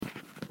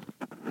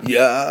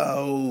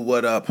Yo,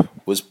 what up?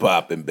 What's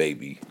poppin',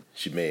 baby?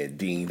 It's your man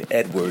Dean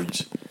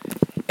Edwards,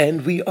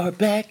 and we are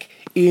back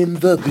in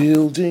the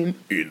building,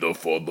 in the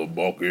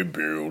FuthaMuckin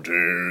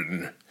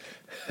building.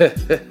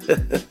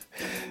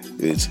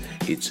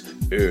 it's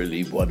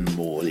early one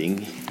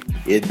morning,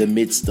 in the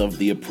midst of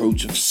the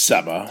approach of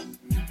summer,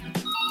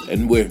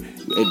 and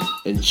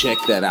and check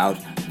that out.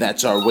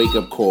 That's our wake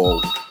up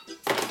call.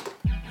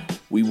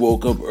 We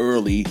woke up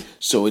early,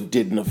 so it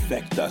didn't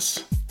affect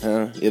us.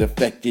 It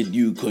affected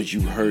you because you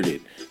heard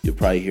it. You'll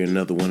probably hear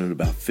another one in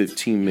about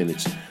 15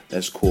 minutes.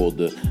 That's called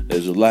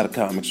there's a lot of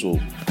comics will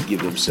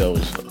give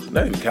themselves,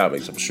 not even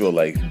comics, I'm sure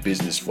like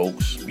business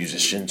folks,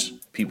 musicians,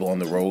 people on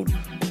the road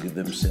will give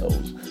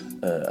themselves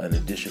an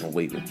additional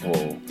wake-up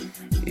call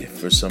if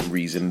for some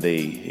reason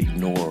they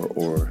ignore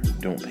or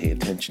don't pay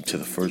attention to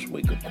the first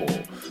wake-up call.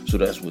 So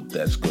that's what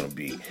that's going to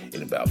be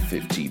in about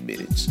 15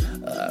 minutes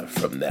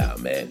from now,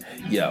 man.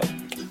 Yo,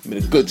 I'm in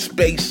a good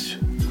space.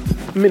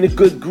 I'm in a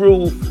good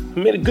groove.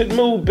 I'm in a good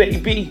mood,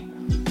 baby.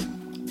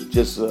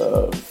 Just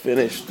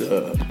finished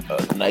a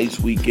nice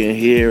weekend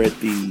here at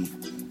the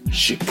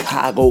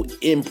Chicago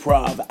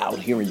Improv out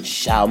here in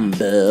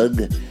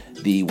Schaumburg,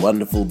 the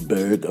wonderful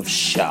burg of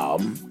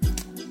Schaum.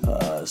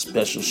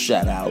 Special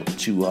shout out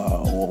to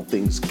All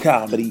Things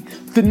Comedy,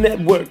 the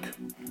network,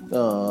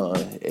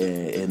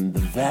 and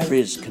the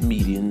various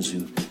comedians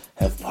who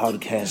have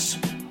podcasts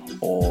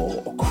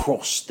all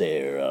across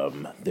their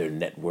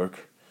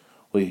network.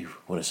 We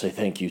want to say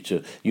thank you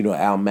to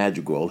Al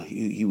Madrigal.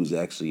 He was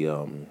actually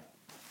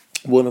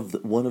one of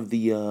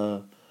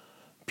the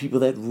people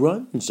that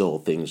runs All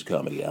Things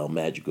Comedy. Al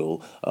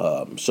Madrigal.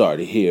 Sorry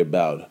to hear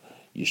about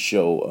your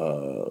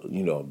show.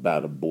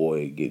 About a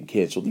boy getting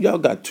canceled. Y'all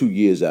got 2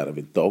 years out of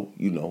it though.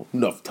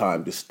 Enough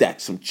time to stack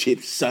some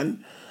chips,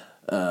 son.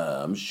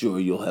 I'm sure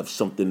you'll have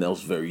something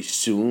else very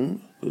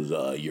soon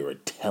because you're a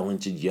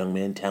talented young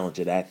man,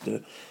 talented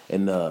actor,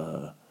 and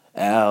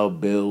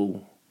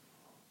Bill.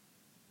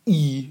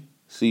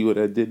 See what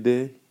I did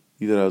there?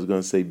 You thought I was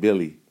going to say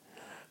Billy,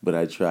 but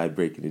I tried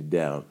breaking it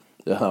down.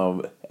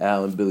 Al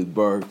and Billy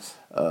Berg,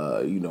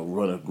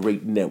 run a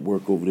great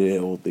network over there,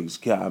 All Things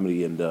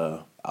Comedy, and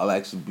I'll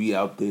actually be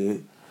out there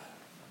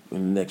in the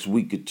next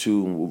week or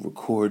two, and we'll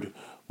record.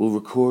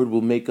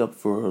 We'll make up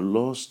for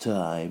lost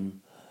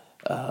time,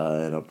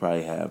 and I'll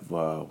probably have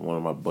one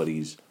of my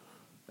buddies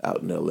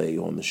out in L.A.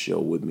 on the show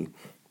with me.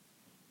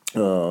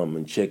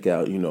 And check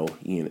out,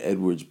 Ian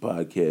Edwards'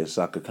 podcast,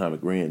 Soccer Comic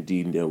Rant,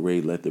 Dean Del Rey,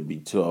 Let There Be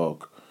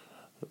Talk,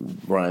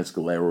 Brian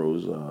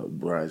Scalero's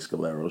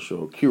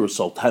show, Kira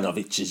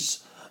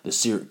Sultanovich's the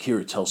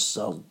Kira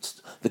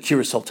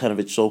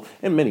Sultanovich show,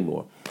 and many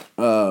more.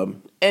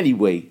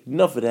 Anyway,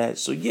 enough of that.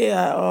 So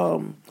yeah,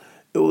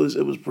 it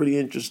was pretty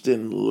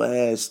interesting.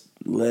 Last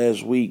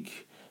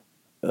week,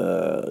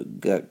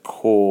 got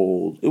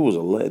called.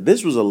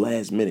 This was a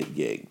last minute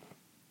gig,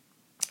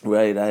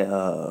 right?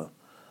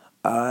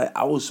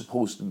 I was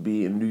supposed to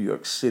be in New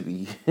York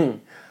City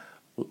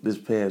this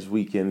past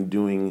weekend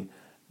doing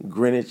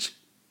Greenwich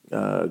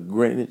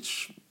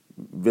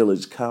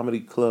Village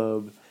Comedy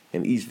Club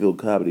and Eastville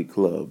Comedy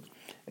Club,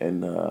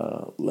 and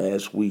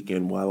last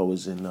weekend while I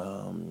was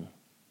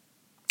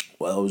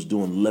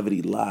doing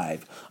Levity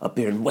Live up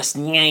there in West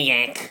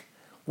Nyack,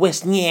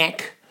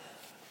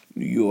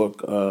 New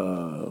York,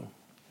 my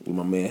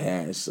man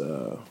has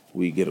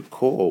we get a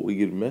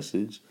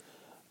message.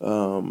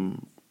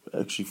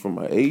 Actually from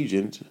my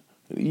agent,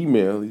 an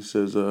email. He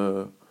says,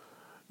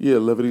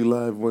 Levity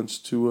Live wants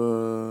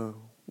to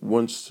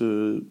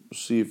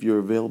see if you're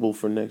available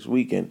for next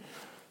weekend.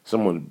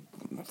 Someone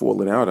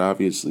falling out,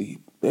 obviously.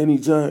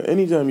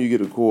 Anytime you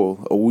get a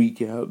call a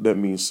week out, that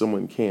means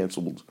someone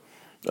canceled.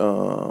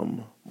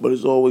 But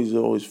it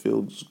always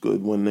feels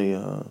good when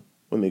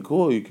they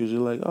call you, because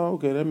you're like, oh,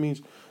 okay, that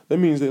means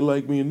they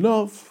like me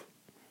enough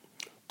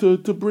to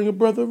bring a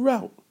brother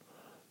out.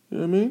 You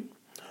know what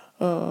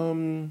I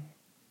mean?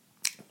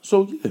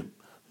 So yeah,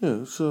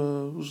 it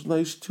was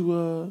nice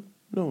to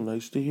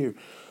nice to hear.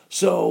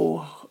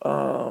 So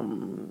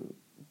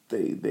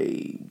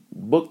they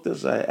booked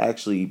us.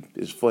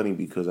 It's funny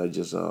because I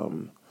just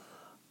I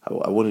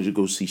wanted to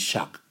go see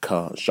Shaka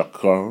Khan.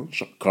 Shaka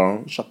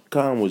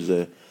Khan was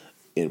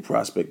in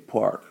Prospect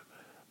Park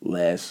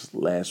last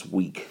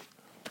week,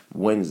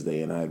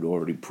 Wednesday, and I had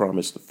already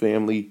promised the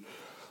family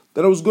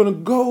that I was gonna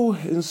go,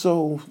 and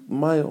so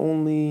my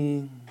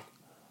only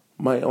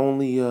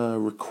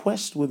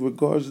request with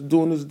regards to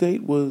doing this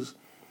date was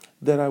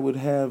that I would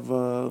have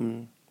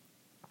a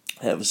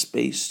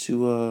space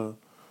to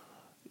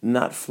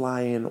not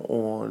fly in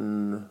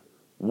on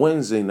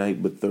Wednesday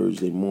night but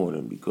Thursday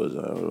morning, because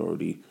I had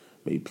already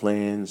made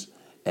plans.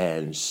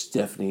 And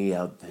Stephanie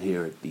out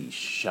here at the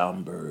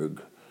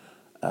Schaumburg,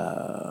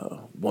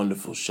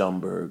 wonderful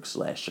Schaumburg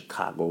 /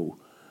 Chicago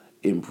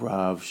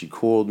Improv, she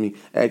called me.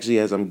 Actually,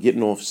 as I'm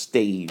getting off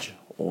stage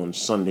on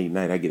Sunday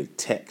night, I get a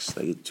text.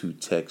 I get 2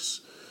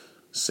 texts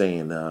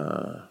saying,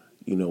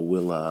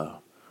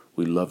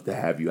 we'd love to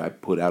have you. I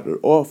put out an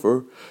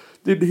offer.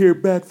 Didn't hear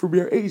back from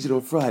your agent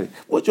on Friday,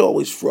 which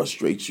always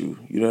frustrates you.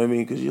 You know what I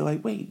mean? Because you're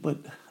like, wait, but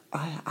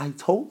I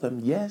told them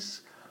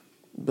yes,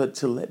 but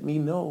to let me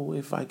know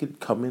if I could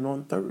come in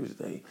on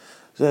Thursday.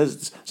 So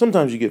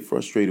sometimes you get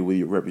frustrated with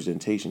your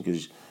representation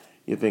because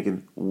you're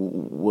thinking,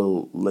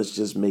 well, let's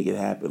just make it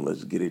happen.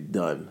 Let's get it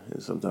done.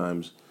 And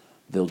sometimes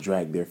they'll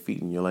drag their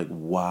feet, and you're like,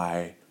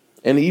 why?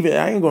 And even,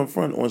 I ain't going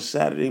front, on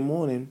Saturday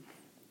morning,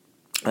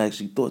 I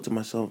actually thought to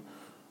myself,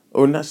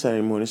 or not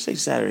Saturday morning, say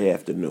Saturday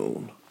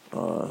afternoon.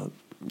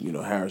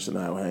 Harris and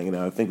I were hanging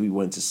out. I think we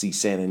went to see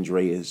San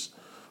Andreas.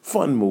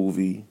 Fun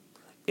movie.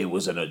 It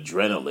was an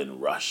adrenaline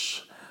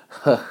rush.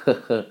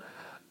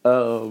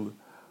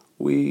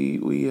 We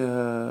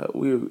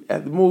were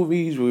at the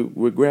movies.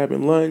 We're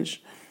grabbing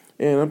lunch,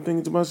 and I'm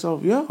thinking to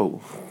myself,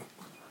 yo,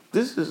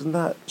 this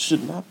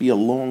should not be a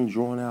long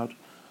drawn out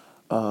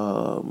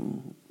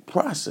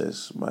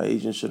process. My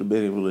agent should have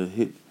been able to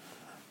hit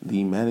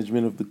the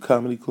management of the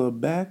comedy club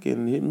back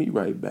and hit me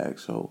right back.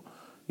 So,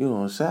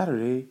 on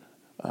Saturday,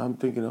 I'm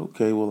thinking,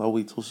 okay, well, I'll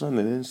wait till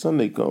Sunday. Then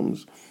Sunday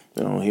comes,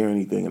 and I don't hear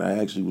anything. And I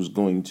actually was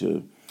going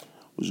to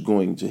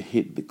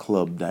hit the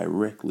club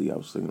directly. I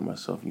was thinking to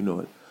myself, you know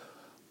what,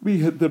 we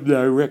hit them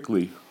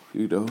directly.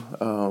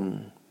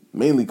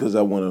 Mainly because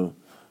I want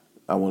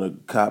to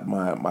cop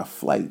my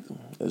flight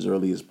as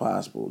early as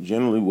possible.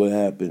 Generally, what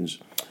happens,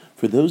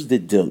 for those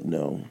that don't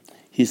know,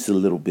 here's a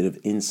little bit of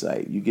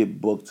insight. You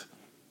get booked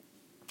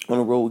on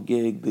a road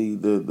gig,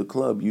 the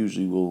club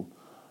usually will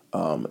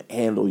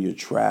handle your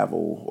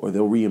travel, or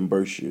they'll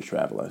reimburse your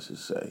travel, I should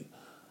say.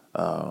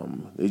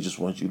 They just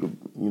want you to,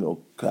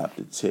 cop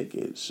the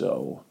ticket.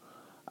 So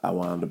I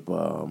wound up,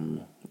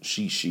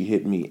 she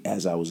hit me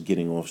as I was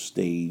getting off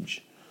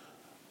stage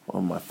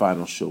on my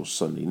final show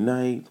Sunday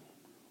night.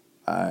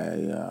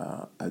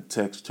 I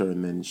texted her,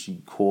 and then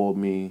she called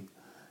me,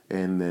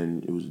 and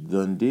then it was a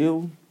done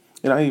deal.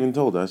 And I even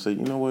told her, I said,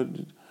 you know what,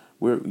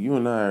 you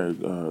and I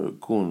are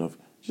cool enough.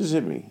 Just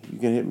hit me. You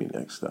can hit me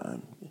next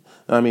time.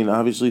 I mean,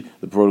 obviously,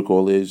 the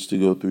protocol is to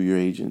go through your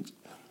agent,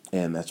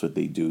 and that's what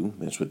they do.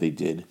 That's what they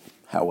did.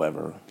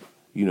 However,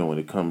 when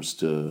it comes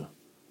to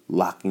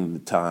locking the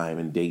time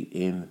and date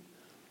in,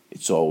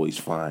 it's always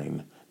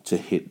fine to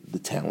hit the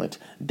talent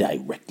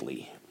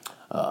directly.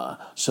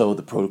 So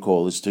the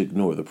protocol is to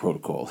ignore the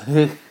protocol.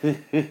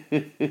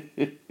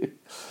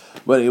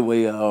 But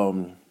anyway,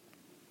 and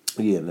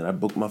then I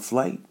booked my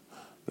flight.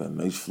 Got a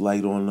nice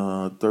flight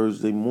on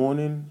Thursday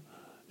morning,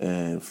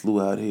 and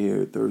flew out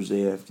here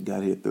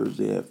got here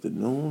Thursday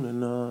afternoon,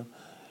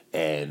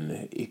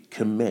 and it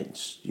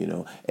commenced,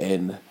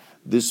 and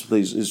this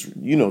place is,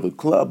 the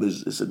club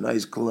it's a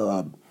nice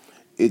club.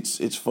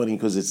 It's funny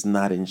because it's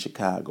not in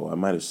Chicago. I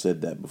might have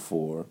said that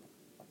before,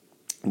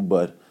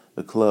 but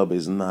the club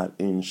is not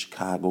in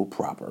Chicago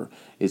proper.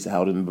 It's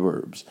out in the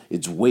burbs.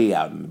 It's way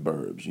out in the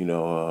burbs,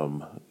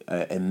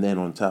 and then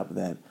on top of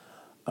that,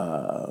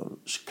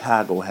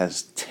 Chicago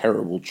has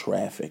terrible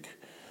traffic.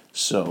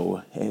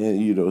 So, and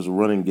it's a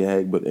running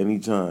gag, but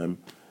anytime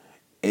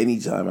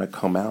I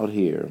come out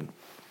here,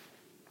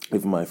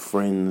 if my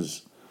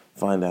friends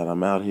find out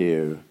I'm out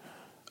here,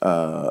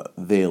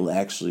 they'll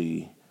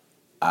actually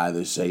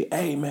either say,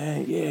 hey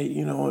man, yeah,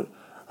 you know what,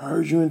 I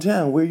heard you in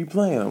town, where you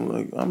playing? I'm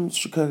like, I'm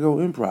Chicago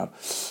Improv.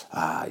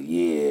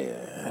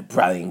 Yeah, I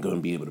probably ain't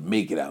gonna be able to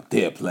make it out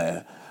there,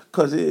 player.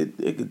 Because it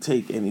could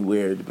take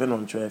anywhere, depending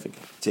on traffic,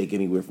 it could take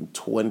anywhere from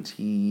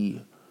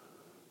 20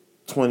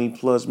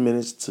 plus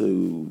minutes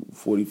to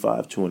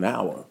 45 to an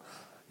hour,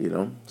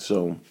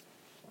 So,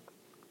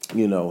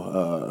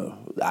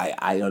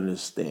 I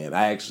understand.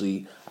 I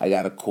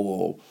got a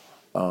call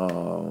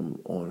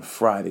on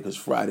Friday, because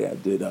Friday I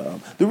did,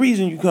 the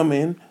reason you come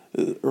in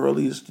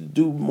early is to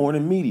do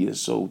morning media.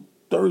 So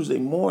Thursday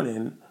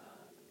morning,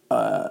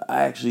 I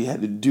actually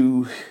had to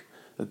do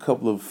a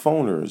couple of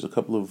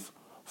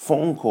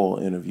phone call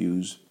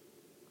interviews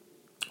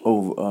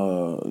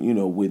over,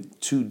 with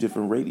two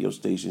different radio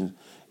stations,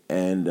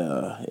 and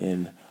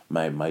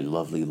my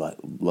lovely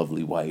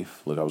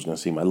wife. Look, I was gonna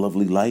say my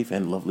lovely life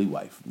and lovely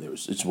wife.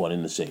 It's one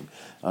and the same.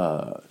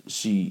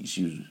 She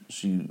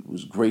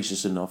was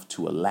gracious enough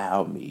to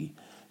allow me.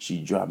 She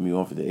dropped me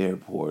off at the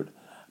airport,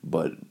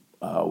 but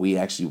we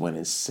actually went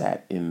and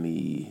sat in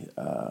the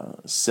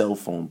cell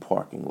phone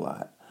parking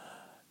lot.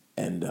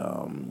 And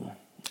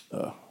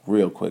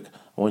real quick,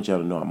 I want y'all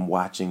to know I'm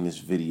watching this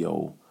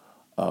video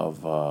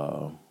of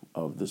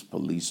this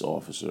police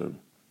officer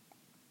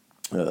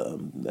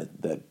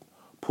that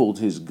pulled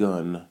his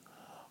gun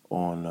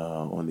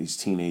on these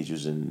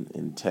teenagers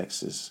in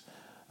Texas.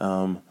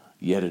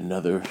 Yet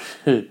another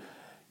yet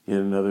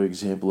another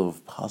example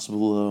of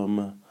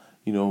possible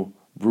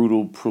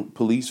brutal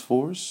police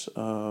force.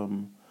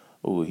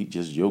 He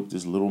just yoked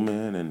this little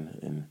man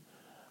and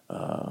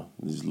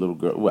this little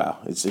girl. Wow,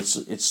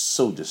 it's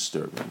so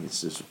disturbing.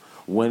 It's just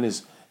when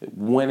is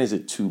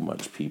it too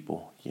much,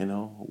 people?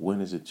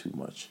 When is it too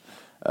much?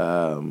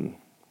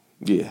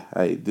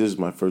 This is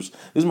my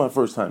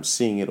first time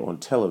seeing it on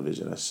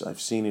television.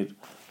 I've seen it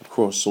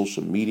across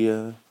social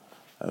media.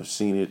 I've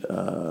seen it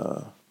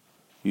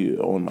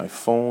on my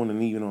phone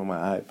and even on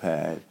my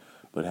iPad,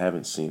 but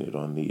haven't seen it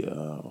on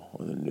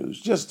the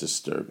news. Just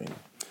disturbing,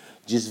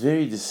 just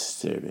very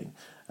disturbing.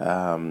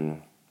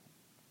 Um,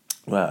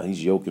 Wow,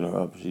 he's yoking her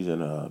up. She's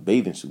in a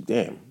bathing suit.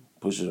 Damn,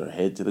 pushes her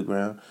head to the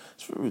ground.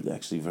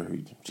 Actually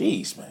very.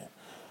 Jeez, man.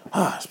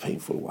 It's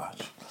painful to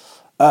watch.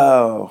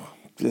 Oh,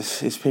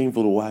 it's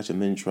painful to watch,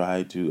 and then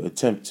try to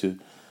attempt to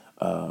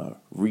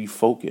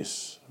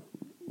refocus.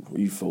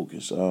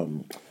 Refocus.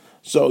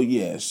 So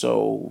yeah.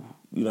 So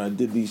I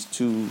did these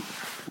two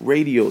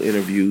radio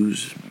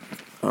interviews.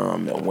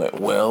 That went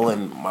well,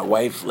 and my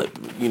wife,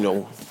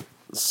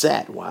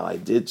 sat while I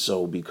did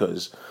so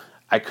because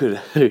I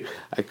could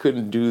I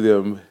couldn't do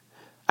them.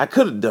 I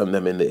could have done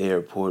them in the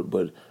airport,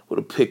 but would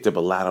have picked up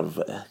a lot of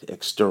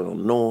external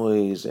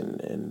noise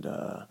and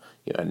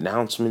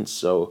announcements.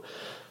 So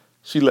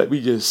she let me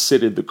just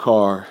sit in the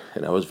car,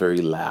 and I was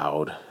very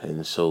loud.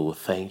 And so,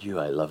 thank you,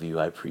 I love you,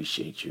 I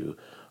appreciate you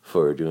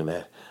for doing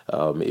that.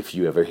 If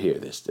you ever hear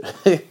this,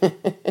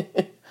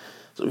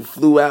 so we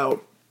flew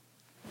out,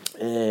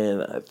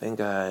 and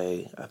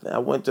I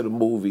went to the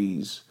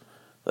movies.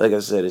 Like I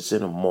said, it's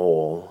in a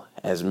mall.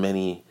 As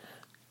many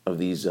of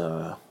these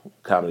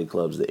comedy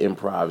clubs, the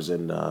improvs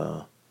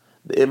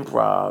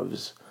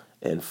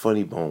and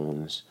Funny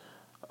Bones,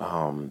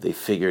 they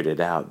figured it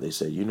out. They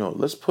said,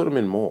 let's put them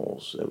in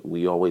malls.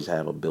 We always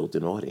have a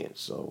built-in audience,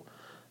 so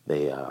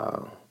they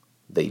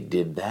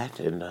did that,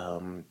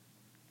 and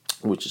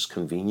which is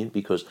convenient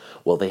because,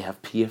 well, they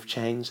have P.F.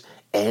 Chang's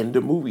and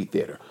a movie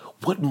theater.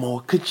 What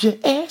more could you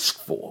ask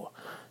for?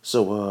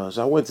 So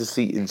I went to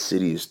see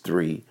Insidious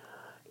 3,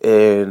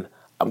 and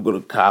I'm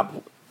gonna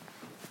cop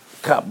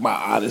my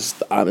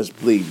honest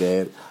plea,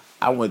 man.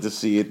 I went to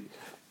see it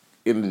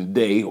in the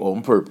day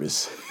on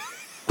purpose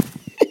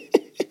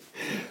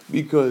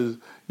because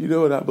you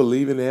know what, I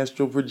believe in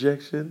astral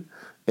projection,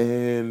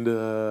 and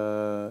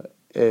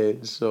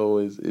so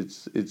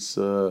it's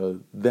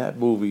that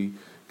movie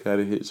kind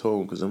of hits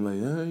home because I'm like,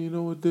 you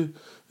know what, there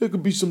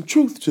could be some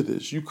truth to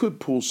this. You could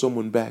pull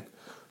someone back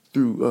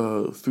through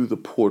the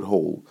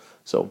porthole.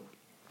 So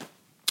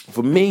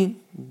for me,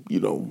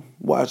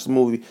 watch the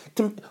movie.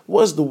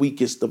 Was the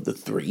weakest of the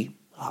three.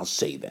 I'll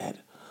say that.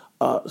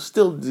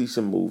 Still a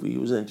decent movie.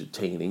 It was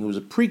entertaining. It was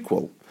a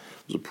prequel.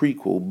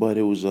 But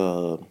it was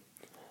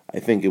I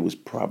think it was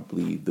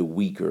probably the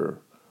weaker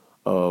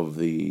of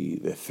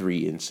the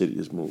three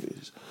Insidious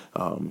movies.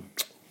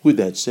 With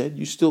that said,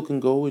 you still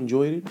can go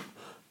enjoy it,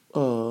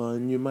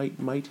 and you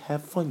might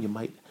have fun. You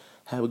might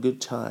have a good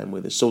time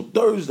with it. So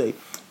Thursday,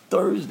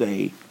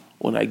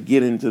 when I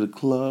get into the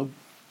club,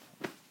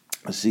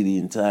 I see the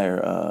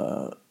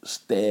entire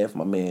staff.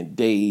 My man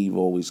Dave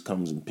always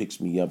comes and picks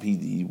me up.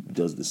 He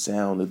does the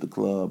sound at the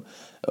club.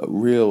 A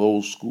real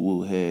old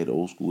school hip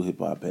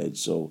hop head.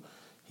 So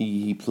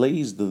he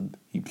plays the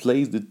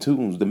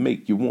tunes that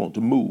make you want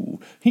to move.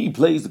 He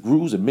plays the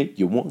grooves that make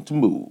you want to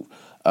move.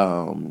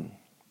 And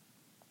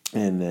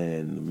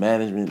then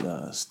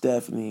management,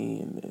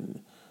 Stephanie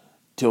and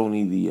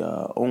Tony, the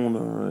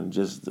owner, and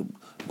just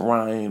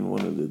Brian,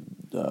 one of the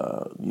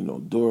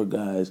door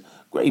guys.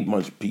 Great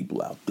bunch of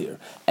people out there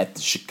at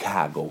the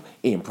Chicago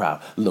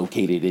Improv,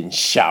 located in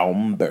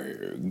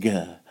Schaumburg.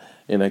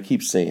 And I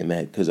keep saying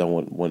that because I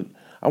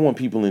want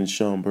people in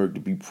Schaumburg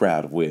to be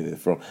proud of where they're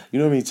from. You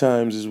know how many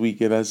times this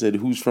weekend I said,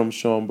 "Who's from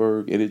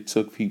Schaumburg?" And it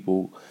took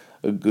people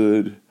a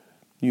good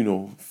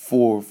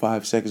 4 or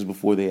 5 seconds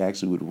before they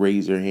actually would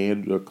raise their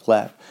hand or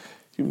clap.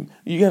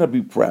 You gotta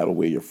be proud of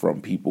where you're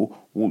from, people.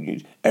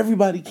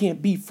 Everybody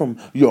can't be from.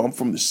 I'm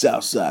from the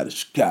south side of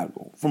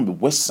Chicago, from the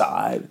west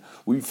side.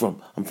 Where you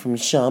from? I'm from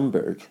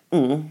Schaumburg.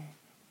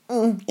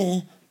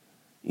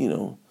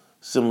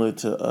 Similar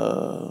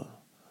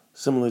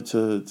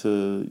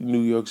to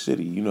New York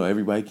City.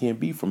 Everybody can't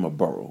be from a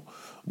borough.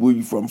 Where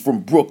you from?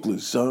 From Brooklyn,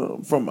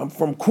 son. I'm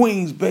from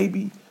Queens,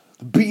 baby.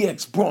 The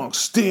BX Bronx,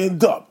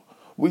 stand up.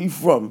 Where you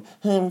from?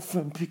 I'm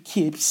from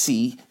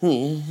Poughkeepsie.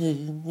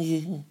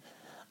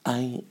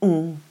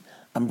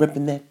 I'm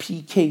repping that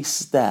PK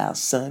style,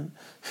 son.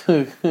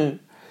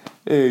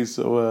 Hey,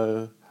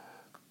 so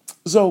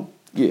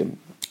yeah.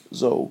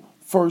 So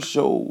first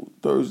show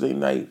Thursday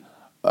night.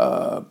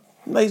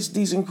 Nice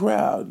decent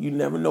crowd. You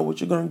never know what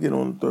you're gonna get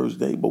on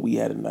Thursday, but we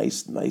had a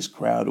nice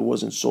crowd. It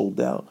wasn't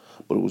sold out,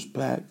 but it was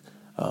packed.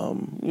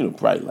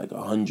 Probably like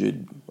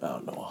 100. I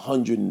don't know,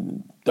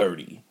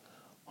 130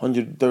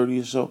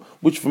 or so.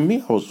 Which for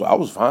me, I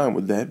was fine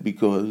with that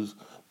because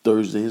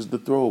Thursday is the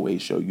throwaway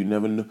show. You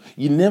never know.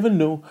 You never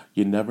know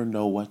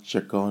what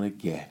you're gonna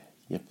get.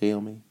 You feel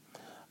me?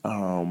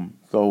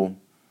 So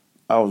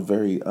I was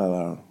very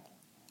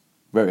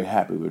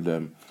happy with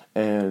them,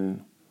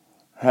 and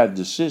had a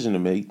decision to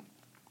make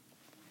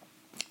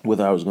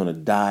whether I was gonna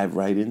dive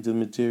right into the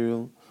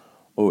material,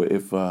 or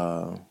if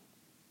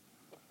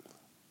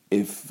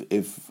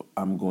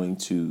I'm going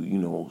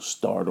to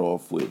start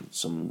off with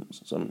some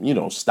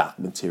stock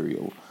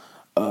material.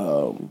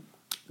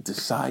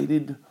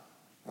 Decided,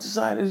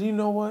 you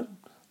know what? I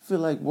feel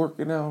like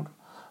working out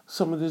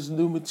some of this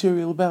new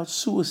material about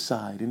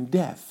suicide and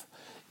death.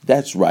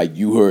 That's right,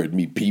 you heard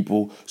me,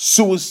 people.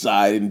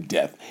 Suicide and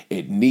death.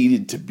 It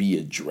needed to be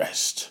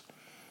addressed.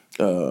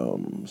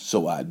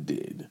 So I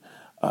did.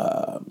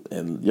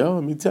 And yo,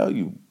 let me tell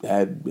you,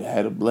 had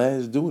a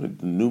blast doing it.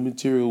 The new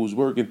material was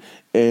working,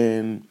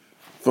 and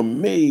for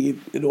me,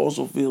 it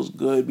also feels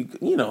good because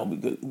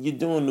because you're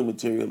doing new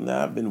material.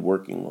 Now I've been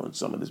working on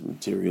some of this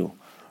material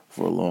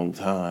for a long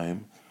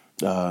time.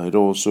 It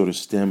all sort of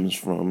stems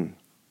from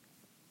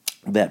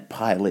that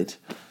pilot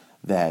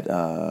that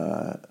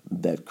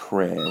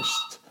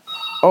crashed.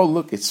 Oh,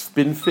 look, it's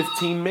been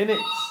 15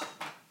 minutes.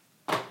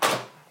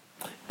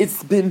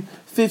 It's been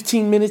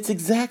 15 minutes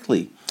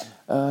exactly.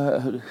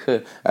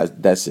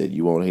 That's it.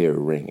 You won't hear a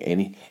ring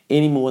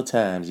any more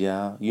times,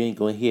 y'all. You ain't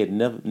gonna hear it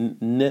never,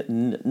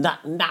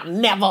 not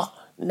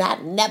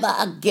never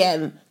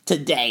again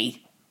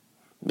today.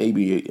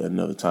 Maybe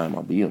another time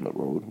I'll be on the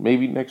road.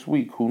 Maybe next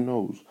week. Who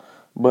knows?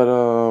 But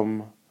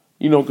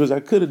because I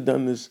could have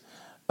done this,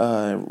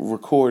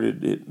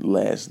 recorded it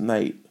last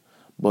night,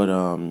 but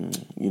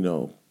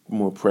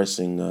more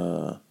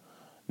pressing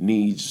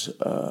needs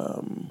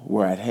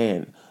were at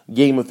hand.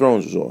 Game of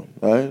Thrones was on.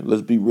 All right,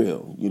 let's be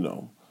real.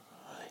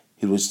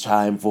 It was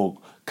time for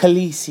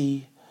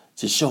Khaleesi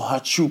to show her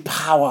true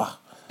power.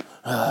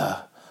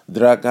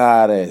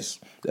 Dracarys.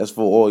 That's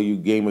for all you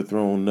Game of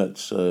Thrones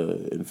nuts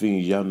and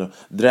fiends. Y'all know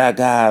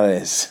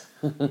Dracarys.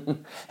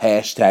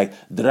 Hashtag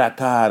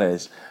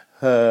Dracarys.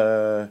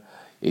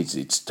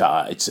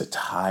 It's a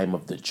time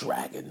of the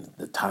dragon.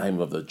 The time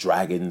of the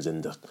dragons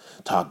and the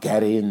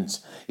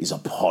Targaryens is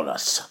upon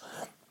us.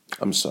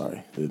 I'm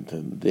sorry.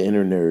 The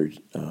inner nerd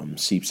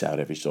seeps out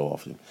every so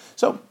often.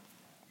 So,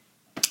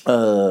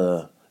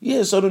 so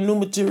the new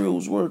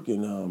material's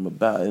working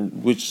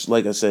which,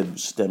 like I said,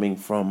 stemming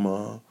from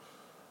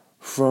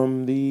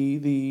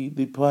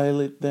the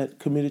pilot that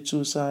committed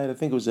suicide. I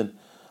think it was it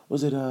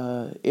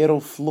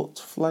Aeroflot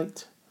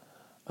flight?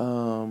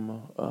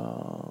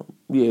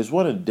 It's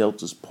one of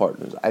Delta's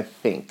partners. I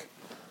think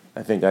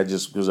I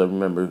just because I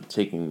remember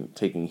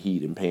taking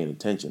heed and paying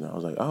attention. I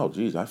was like, oh,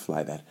 geez, I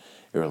fly that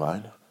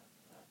airline.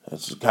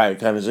 That's kind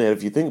of sad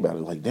if you think about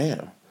it. Like, damn,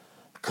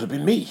 it could have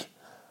been me.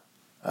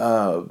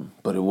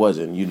 But it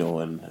wasn't,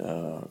 and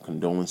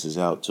condolences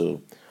out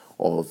to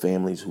all the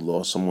families who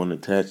lost someone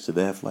attached to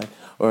that flight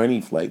or any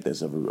flight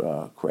that's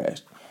ever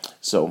crashed.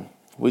 So,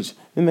 which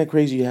isn't that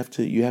crazy? You have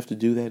to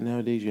do that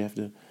nowadays. You have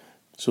to,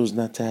 so as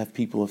not to have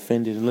people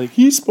offended and like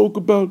he spoke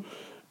about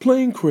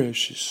plane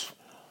crashes.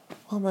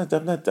 Well,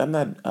 I'm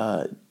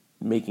not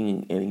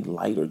making any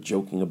light or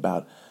joking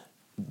about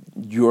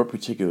your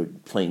particular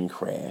plane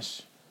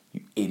crash.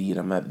 You idiot!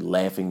 I'm not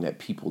laughing that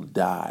people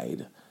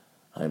died.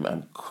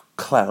 I'm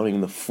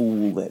clowning the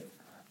fool that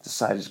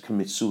decided to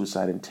commit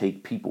suicide and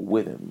take people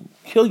with him.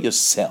 Kill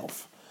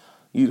yourself.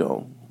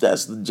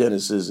 That's the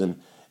genesis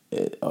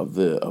of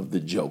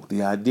the joke.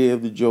 The idea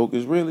of the joke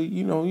is really,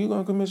 you're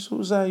gonna commit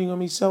suicide. You're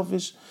gonna be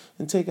selfish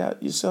and take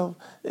out yourself.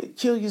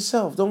 Kill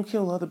yourself. Don't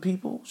kill other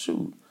people.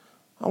 Shoot,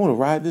 I want to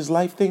ride this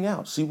life thing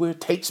out. See where it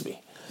takes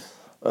me.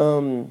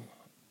 So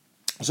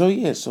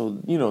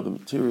the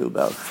material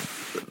about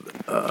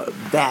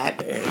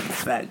that and the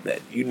fact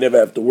that you never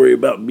have to worry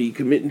about me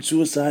committing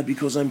suicide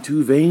because I'm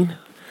too vain,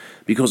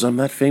 because I'm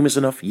not famous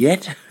enough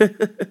yet.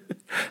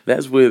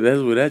 that's where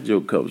that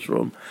joke comes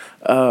from.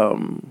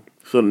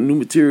 So the new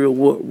material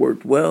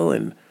worked well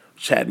and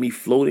had me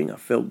floating. I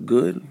felt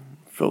good,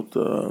 felt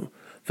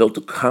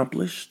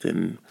accomplished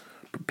and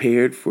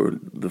prepared for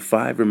the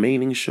 5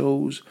 remaining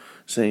shows.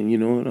 Saying,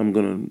 I'm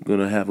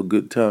gonna have a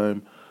good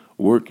time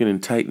working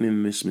and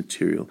tightening this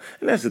material.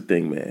 And that's the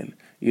thing, man.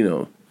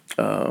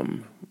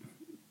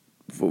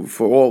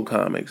 For all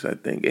comics, I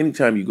think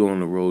anytime you go on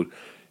the road,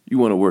 you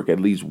want to work at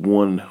least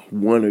one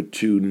or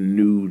two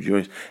new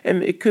joints,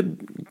 and it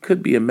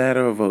could be a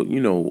matter of a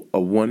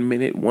 1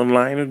 minute one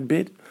liner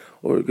bit,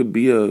 or it could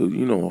be a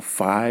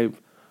 5-7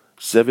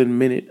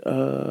 minute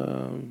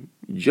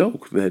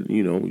joke that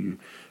you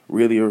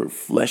really are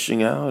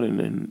fleshing out and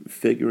then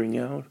figuring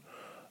out.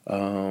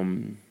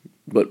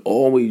 But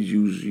always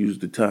use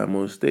the time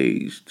on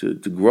stage to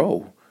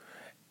grow.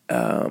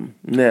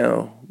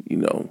 Now,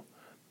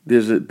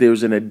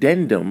 there's an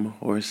addendum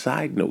or a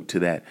side note to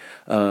that.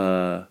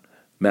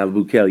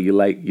 Malibu Kelly, you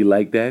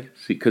like that?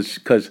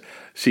 Because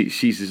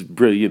she's this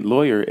brilliant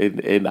lawyer,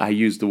 and I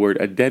used the word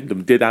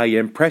addendum. Did I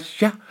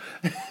impress ya?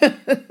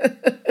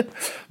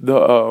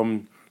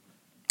 The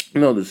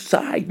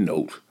side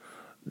note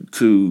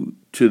to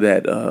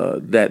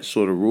that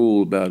sort of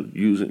rule about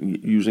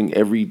using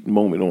every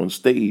moment on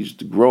stage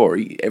to grow, or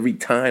every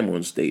time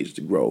on stage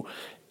to grow,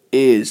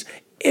 is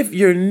if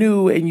you're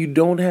new and you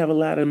don't have a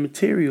lot of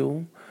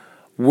material,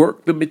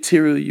 work the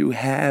material you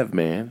have,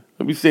 man.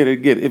 Let me say that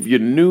again. If you're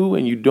new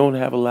and you don't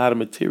have a lot of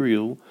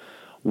material,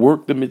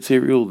 work the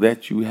material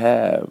that you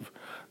have.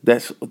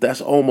 That's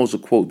almost a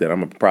quote that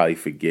I'm gonna probably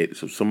forget.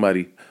 So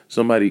somebody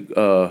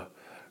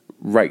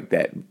write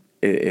that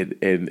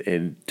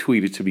and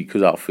tweet it to me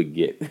because I'll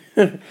forget.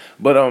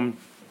 But and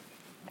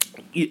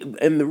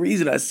the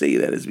reason I say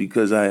that is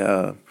because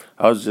I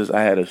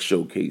had a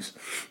showcase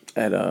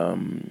at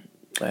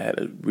I had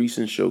a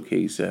recent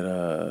showcase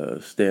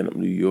at Stand Up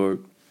New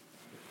York.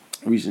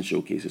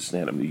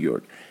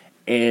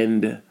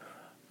 And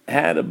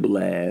had a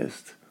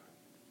blast.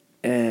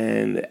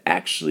 And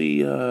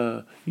actually,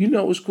 it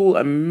was cool.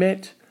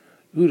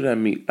 Who did I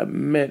meet? I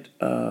met,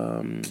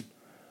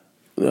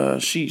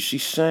 she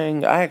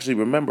sang, I actually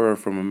remember her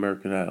from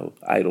American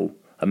Idol.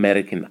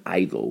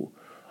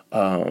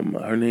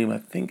 Her name, I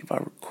think if I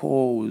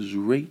recall, was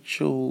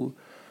Rachel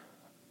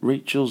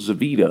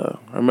Zavita.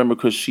 I remember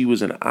because she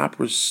was an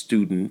opera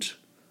student.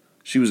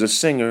 She was a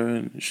singer,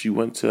 and she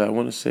went to, I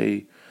want to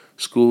say,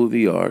 School of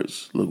the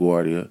Arts,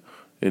 LaGuardia,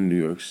 in New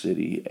York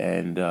City,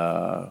 and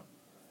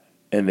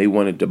they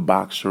wanted to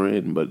box her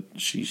in, but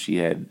she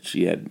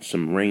had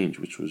some range,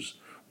 which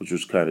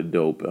was kind of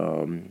dope.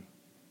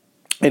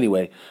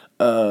 Anyway,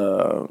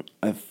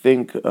 I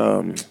think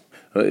now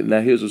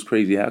here's what's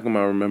crazy. How come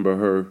I remember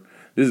her?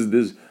 This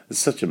is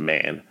such a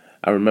man.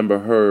 I remember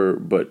her,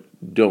 but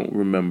don't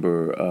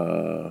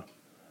remember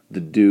the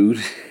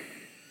dude,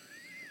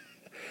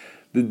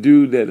 the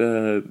dude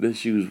that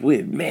she was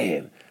with.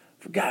 Man,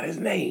 forgot his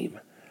name.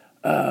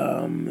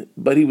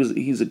 But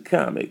he's a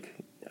comic.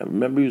 I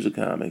remember he was a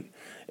comic,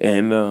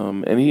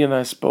 and he and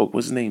I spoke.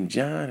 What's his name?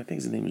 John. I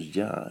think his name was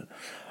John.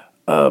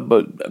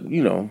 But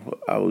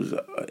I was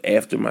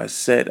after my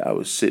set. I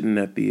was sitting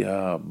at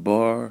the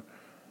bar.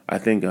 I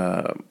think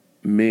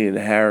me and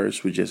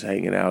Harris were just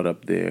hanging out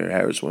up there.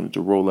 Harris wanted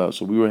to roll out,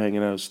 so we were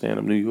hanging out at Stand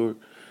Up New York,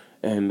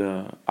 and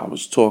I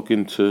was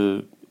talking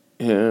to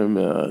him,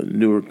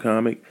 newer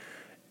comic,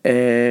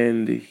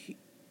 and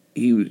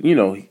he was,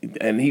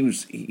 and he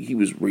was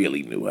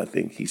really new. I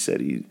think he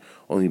said he'd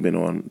only been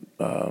on,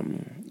 a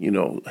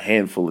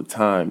handful of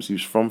times. He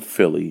was from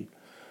Philly,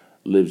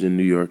 lives in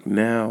New York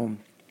now.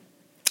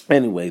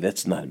 Anyway,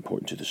 that's not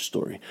important to the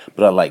story,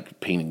 but I like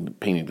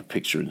painting the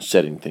picture and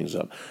setting things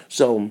up.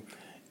 So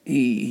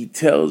he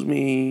tells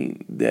me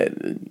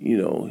that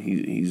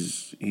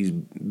he's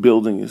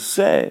building a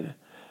set,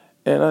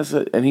 and I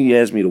said, and he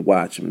asked me to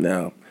watch him.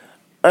 Now,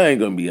 I ain't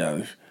gonna be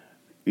honest.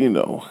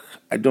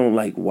 I don't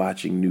like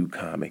watching new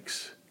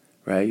comics,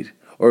 right?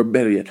 Or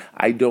better yet,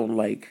 I don't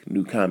like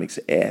new comics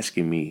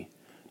asking me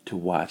to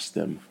watch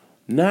them.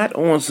 Not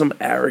on some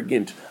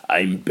arrogant,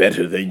 I'm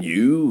better than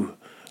you,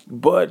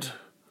 but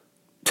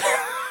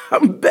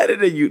I'm better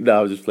than you. No,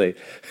 I was just playing.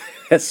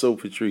 That's so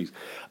Patrice.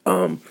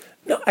 No,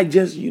 I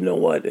just, you know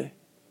what?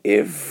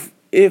 If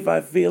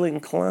I feel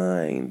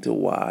inclined to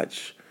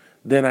watch,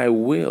 then I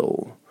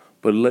will.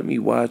 But let me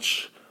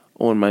watch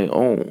on my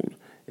own.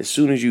 As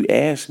soon as you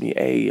ask me,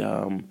 hey,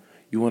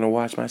 you want to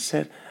watch my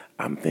set?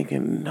 I'm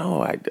thinking,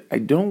 no, I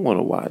don't want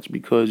to watch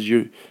because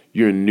you're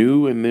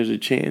new and there's a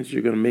chance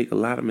you're going to make a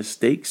lot of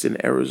mistakes and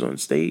errors on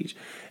stage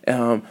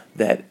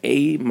that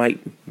A,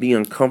 might be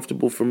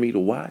uncomfortable for me to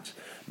watch,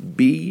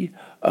 B,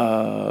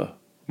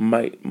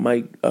 might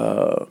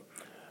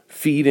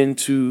feed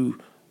into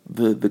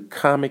the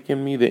comic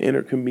in me, the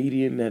inner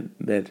comedian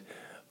that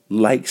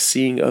likes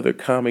seeing other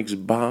comics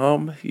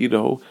bomb,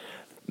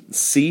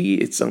 C,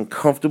 it's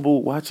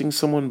uncomfortable watching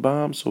someone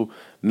bomb, so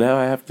now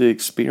I have to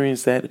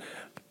experience that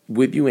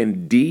with you.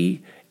 And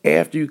D,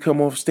 after you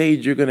come off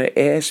stage, you're going to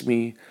ask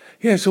me,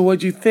 yeah, so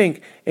what'd you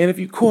think? And if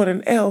you caught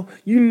an L,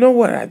 you know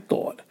what I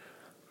thought.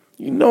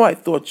 I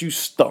thought you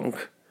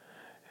stunk.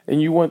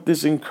 And you want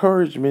this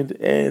encouragement,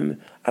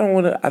 and I don't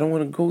want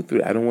to go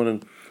through it. I don't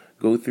want to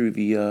go through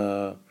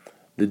the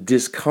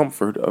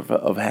discomfort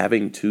of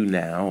having to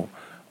now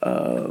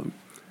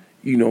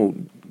you know,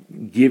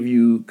 give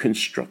you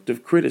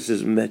constructive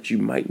criticism that you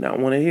might not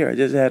want to hear. I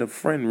just had a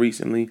friend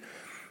recently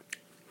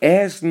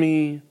ask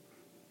me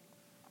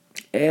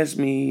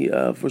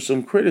for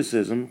some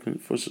criticism,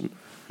 for some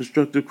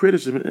constructive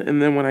criticism,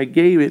 and then when I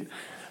gave it,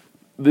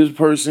 this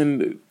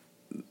person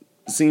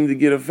seemed to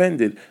get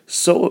offended,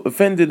 so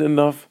offended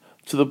enough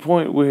to the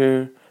point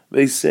where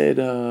they said,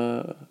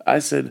 I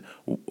said,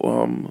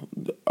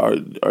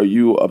 are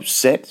you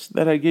upset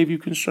that I gave you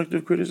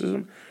constructive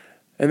criticism?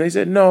 And they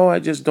said, no, I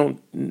just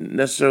don't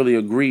necessarily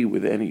agree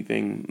with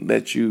anything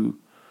that you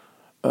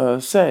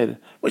said,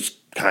 which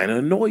kind of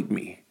annoyed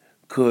me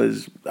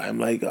because I'm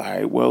like, all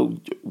right, well,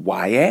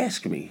 why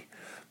ask me?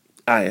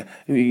 I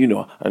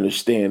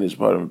understand it's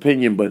part of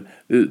opinion, but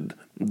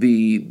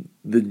the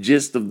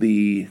gist of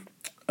the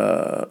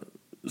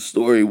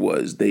story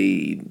was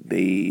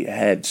they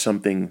had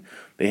something,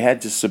 they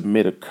had to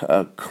submit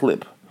a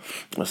clip,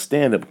 a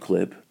stand-up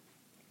clip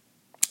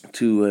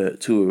to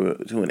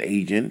an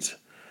agent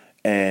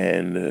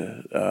and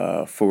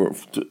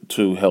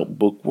to help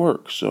book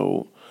work.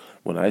 So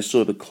when I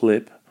saw the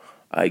clip,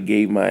 I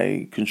gave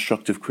my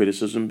constructive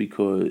criticism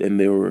and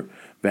there were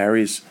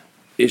various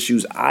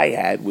issues I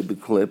had with the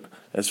clip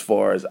as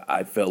far as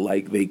I felt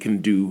like they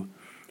can do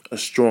a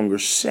stronger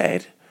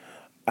set.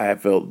 I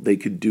felt they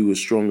could do a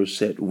stronger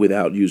set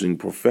without using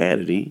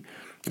profanity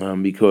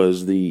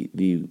because the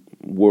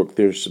work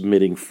they're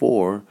submitting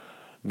for,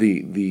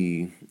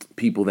 the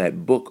people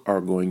that book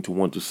are going to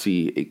want to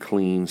see a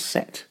clean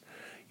set,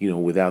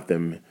 without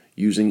them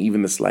using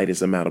even the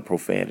slightest amount of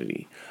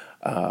profanity.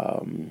 They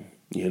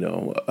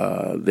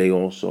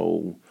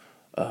also,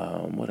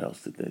 what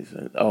else did they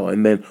say? Oh,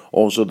 and then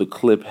also the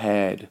clip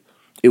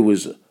it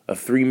was a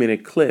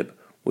 3-minute clip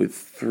with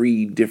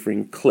 3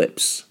 different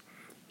clips.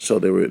 So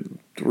there were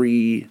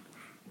three,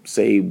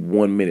 say,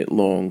 1 minute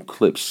long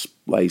clips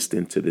spliced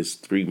into this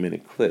 3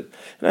 minute clip.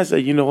 And I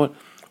said, you know what?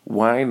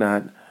 Why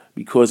not?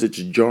 Because it's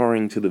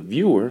jarring to the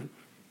viewer,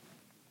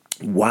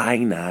 why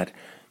not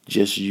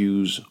just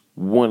use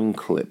one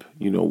clip?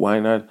 Why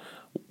not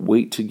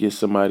wait to get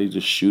somebody to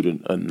shoot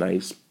a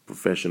nice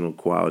professional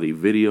quality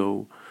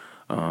video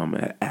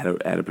at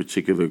a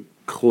particular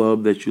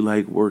club that you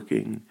like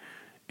working,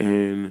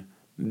 and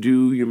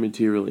do your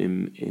material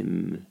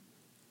in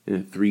a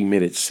 3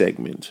 minute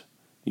segment.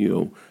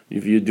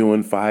 If you're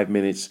doing 5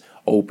 minutes,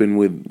 open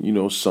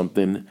with,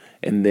 something,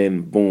 and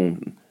then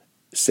boom,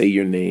 say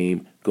your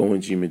name, go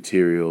into your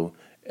material,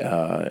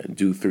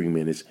 do 3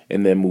 minutes,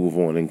 and then move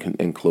on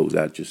and close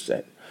out your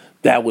set.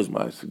 That was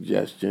my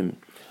suggestion,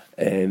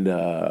 and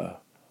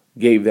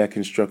gave that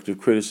constructive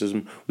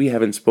criticism. We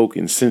haven't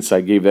spoken since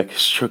I gave that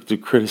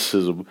constructive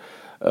criticism,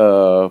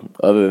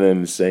 other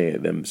than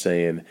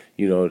saying,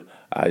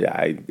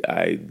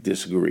 I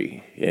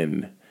disagree,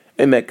 and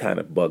that kind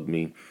of bugged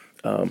me.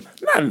 Not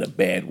in a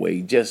bad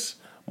way, just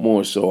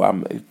more so.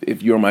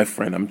 If you're my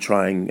friend, I'm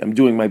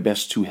doing my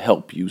best to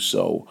help you.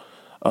 So,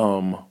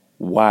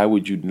 why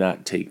would you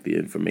not take the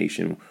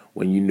information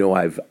when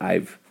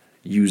I've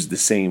used the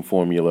same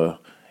formula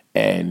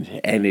and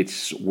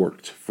it's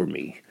worked for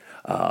me?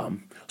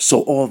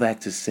 So all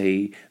that to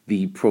say,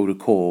 the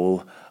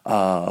protocol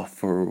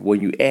for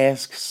when you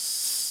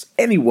ask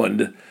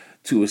anyone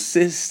to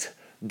assist,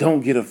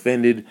 don't get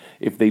offended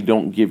if they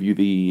don't give you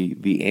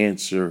the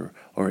answer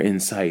or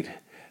insight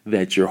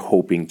that you're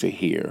hoping to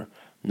hear.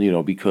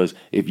 Because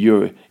if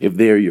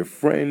they're your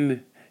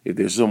friend, if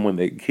there's someone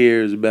that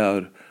cares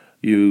about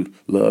you,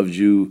 loves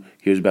you,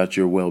 cares about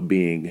your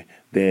well-being,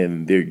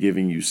 then they're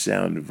giving you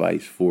sound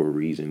advice for a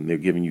reason. They're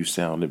giving you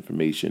sound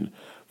information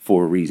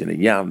for a reason.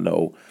 And y'all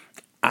know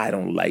I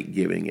don't like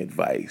giving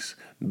advice.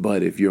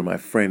 But if you're my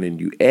friend and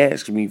you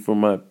ask me for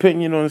my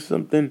opinion on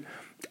something,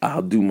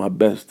 I'll do my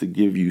best to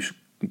give you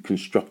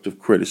constructive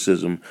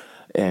criticism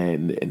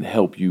and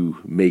help you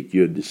make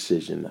your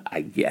decision,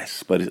 I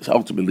guess. But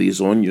ultimately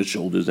it's on your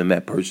shoulders and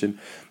that person.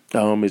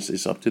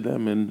 It's up to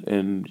them,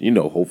 and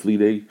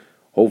hopefully,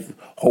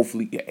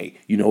 hey,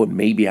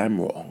 maybe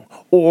I'm wrong,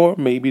 or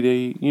maybe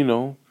they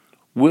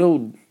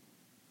will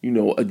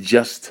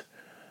adjust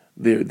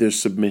their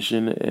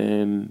submission,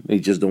 and they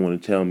just don't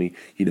want to tell me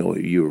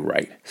you're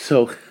right.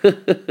 So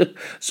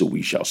so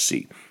we shall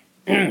see.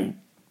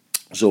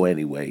 So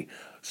anyway,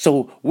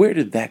 so where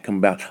did that come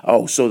about?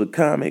 Oh, so the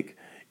comic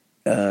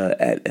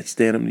at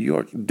Stand Up New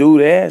York,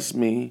 dude asked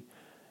me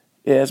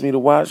to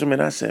watch him,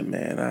 and I said,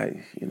 man,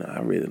 I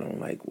really don't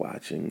like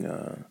watching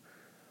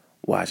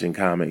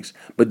comics.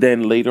 But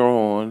then later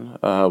on,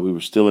 we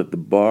were still at the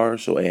bar,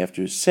 so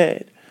after his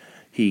set,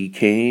 he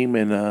came,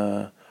 and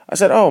I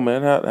said, oh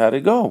man, how'd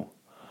it go?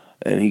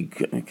 And he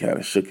kind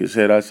of shook his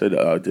head. I said,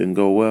 it didn't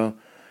go well.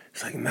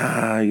 He's like,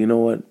 nah, you know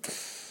what?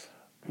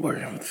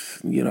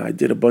 I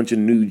did a bunch of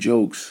new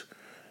jokes.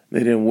 They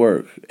didn't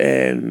work.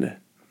 And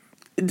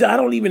I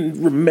don't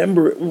even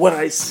remember what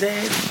I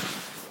said,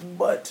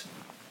 but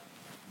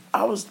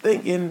I was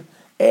thinking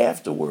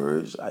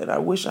afterwards, and I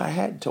wish I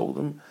had told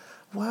him,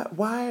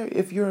 why,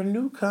 if you're a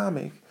new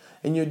comic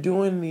and you're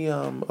doing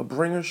a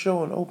bringer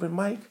show, an open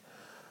mic,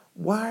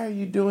 why are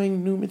you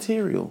doing new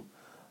material?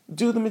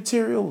 Do the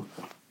material.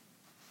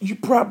 You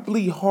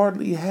probably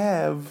hardly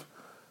have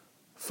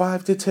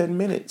 5 to 10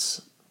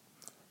 minutes.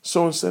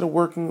 So instead of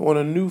working on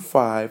a new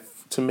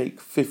 5 to make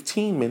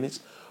 15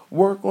 minutes,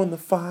 work on the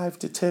 5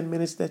 to 10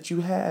 minutes that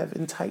you have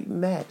and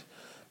tighten that,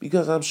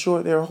 because I'm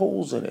sure there are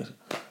holes in it.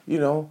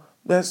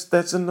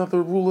 That's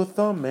another rule of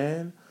thumb,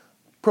 man.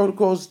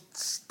 Protocol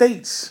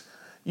states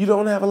you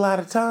don't have a lot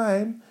of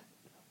time.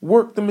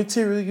 Work the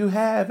material you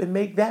have and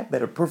make that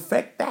better.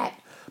 Perfect that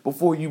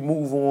before you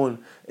move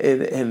on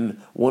and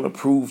want to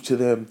prove to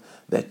them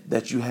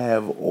that you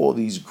have all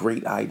these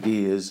great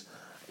ideas.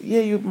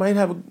 Yeah, you might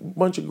have a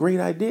bunch of great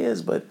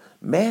ideas, but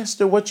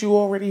master what you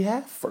already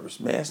have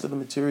first. Master the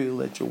material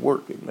that you're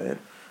working, man.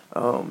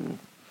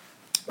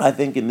 I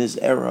think in this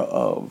era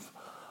of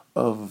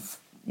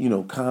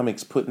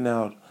comics putting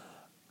out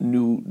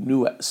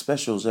new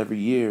specials every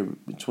year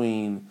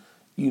between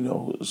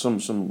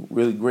some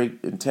really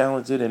great and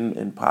talented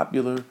and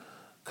popular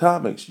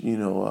comics,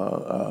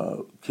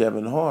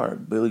 Kevin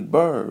Hart, Billy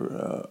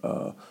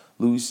Burr,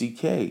 Louis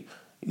C.K.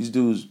 These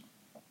dudes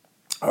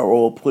are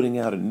all putting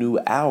out a new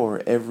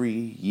hour every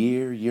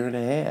year and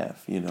a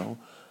half.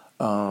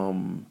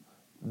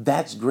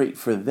 That's great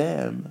for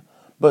them,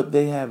 but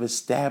they have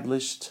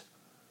established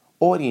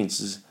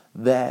audiences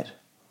that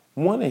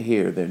want to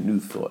hear their new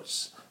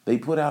thoughts. They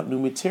put out new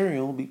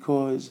material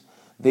because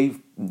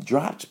they've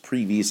dropped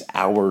previous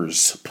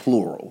hours,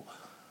 plural.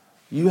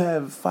 You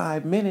have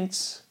 5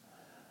 minutes,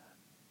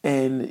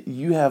 and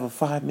you have a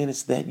 5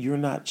 minutes that you're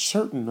not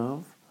certain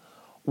of.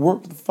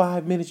 Work the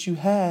 5 minutes you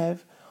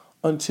have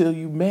until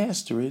you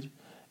master it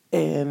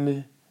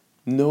and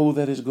know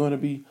that it's going to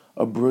be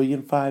a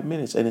brilliant 5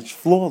 minutes and it's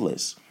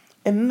flawless.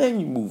 And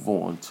then you move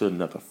on to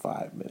another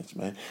 5 minutes,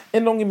 man.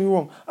 And don't get me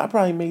wrong, I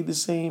probably made the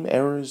same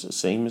errors, the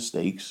same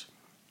mistakes.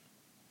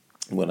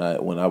 when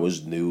I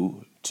was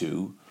new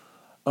too.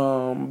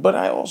 But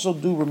I also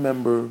do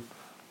remember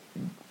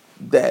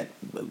that,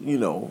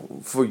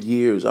 for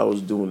years I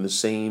was doing the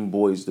same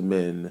Boys to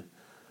Men,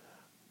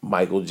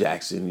 Michael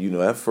Jackson.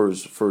 That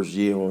first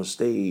year on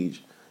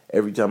stage,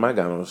 every time I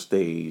got on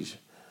stage,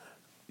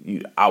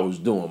 I was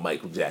doing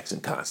Michael Jackson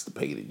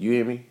constipated. You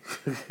hear me?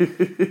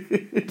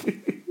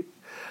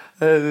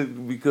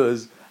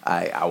 Because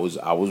I was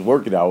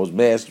working, I was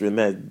mastering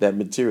that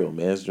material,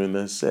 mastering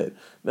that set.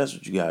 That's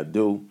what you gotta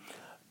do.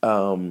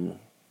 Wow.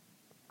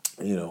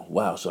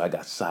 So I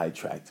got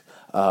sidetracked.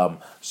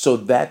 So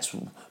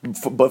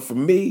but for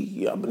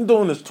me, I've been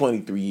doing this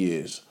 23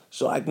 years,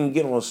 so I can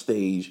get on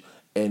stage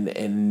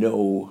and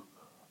know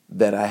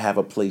that I have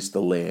a place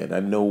to land. I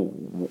know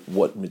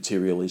what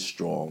material is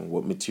strong,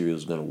 what material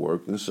is going to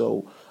work, and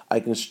so I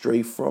can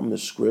stray from the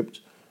script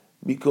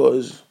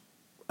because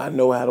I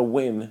know how to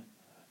win.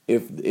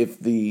 If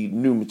the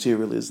new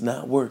material is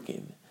not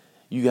working,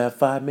 you got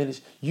 5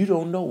 minutes. You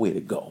don't know where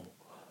to go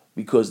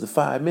because the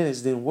 5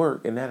 minutes didn't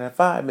work, and now that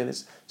 5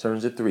 minutes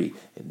turns to three,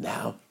 and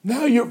now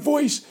your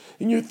voice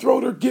and your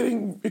throat are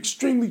getting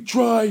extremely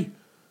dry.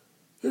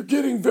 They're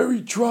getting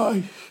very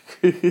dry.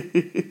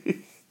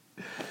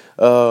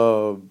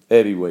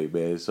 Anyway,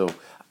 man. So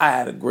I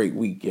had a great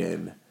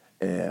weekend,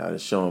 and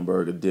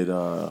Schoenberger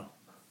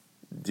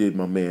did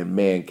my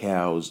man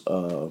Cow's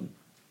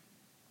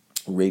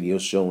radio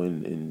show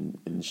in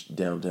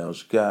downtown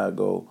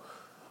Chicago.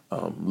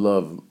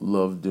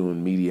 Love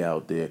doing media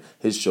out there.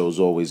 His show's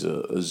always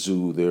a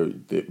zoo.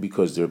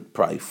 Because there are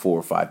probably 4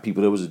 or 5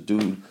 people. There was a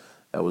dude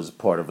that was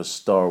part of a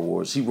Star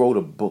Wars. He wrote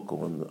a book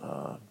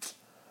on.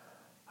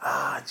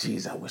 I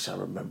wish I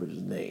remembered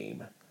his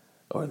name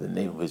or the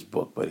name of his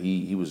book. But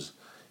he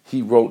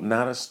wrote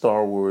not a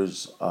Star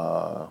Wars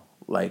not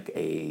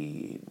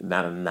a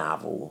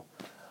novel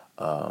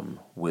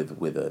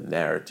with a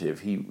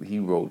narrative. He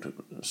wrote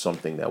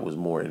something that was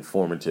more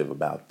informative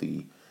about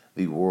the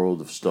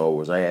world of Star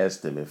Wars. I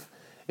asked him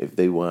if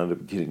they wound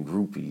up getting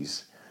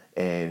groupies,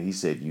 and he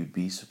said you'd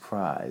be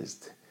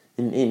surprised.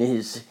 In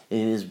his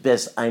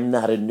best, I'm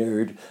not a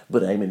nerd,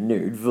 but I'm a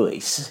nerd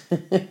voice.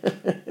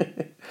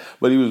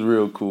 But he was a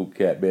real cool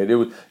cat, man. It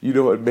was,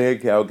 what, Man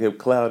Cow kept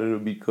clouding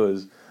him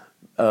because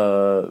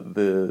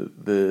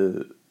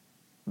the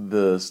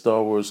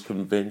Star Wars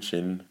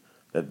convention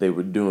that they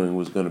were doing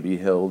was going to be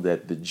held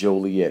at the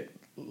Joliet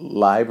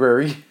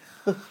Library,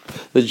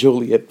 the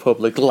Joliet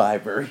Public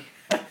Library.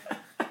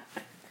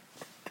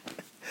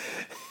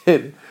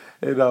 and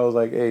I was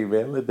like, hey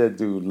man, let that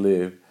dude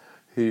live.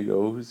 And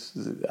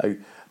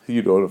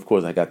of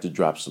course I got to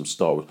drop some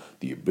Star Wars.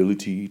 The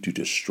ability to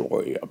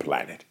destroy a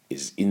planet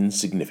is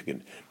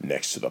insignificant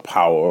next to the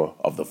power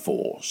of the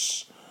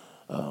Force.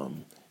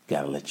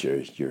 Gotta let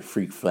your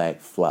freak flag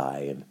fly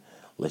and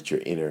let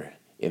your inner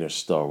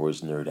Star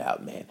Wars nerd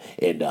out, man.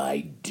 And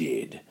I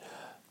did.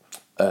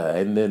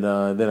 And then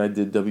I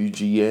did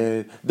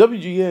WGN.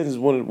 WGN is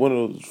one of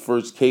those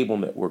first cable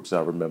networks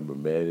I remember,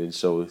 man. And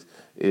so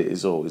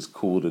it's always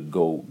cool to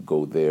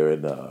go there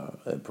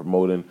and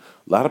promoting.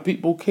 A lot of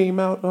people came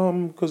out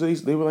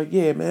because they were like,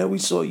 yeah, man, we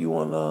saw you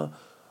on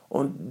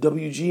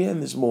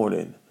WGN this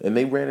morning, and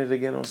they ran it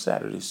again on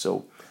Saturday.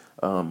 So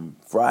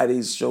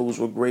Friday's shows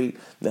were great.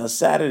 Now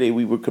Saturday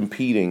we were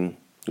competing.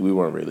 We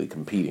weren't really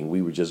competing.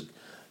 We were just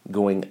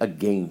going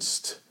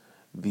against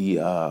the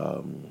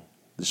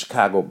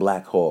Chicago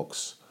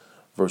Blackhawks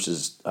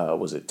versus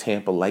was it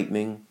Tampa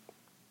Lightning,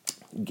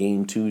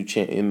 Game 2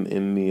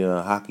 in the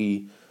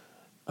hockey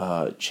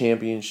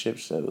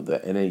championships,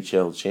 the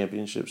NHL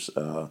championships.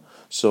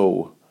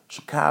 So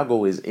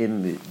Chicago is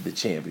in the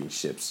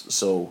championships.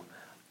 So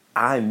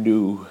I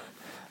knew.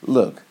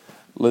 Look,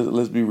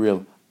 let's be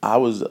real. I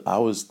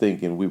was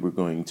thinking we were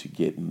going to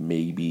get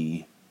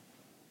maybe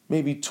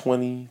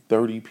 20,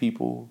 30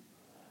 people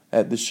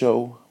at the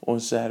show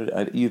on Saturday,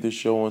 at either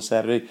show on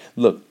Saturday.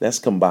 Look, that's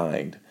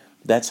combined.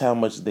 That's how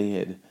much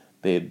they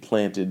had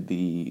planted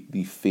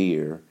the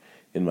fear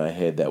in my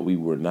head that we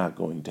were not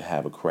going to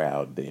have a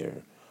crowd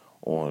there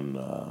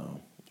on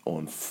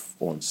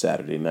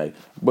Saturday night.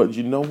 But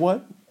you know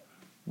what?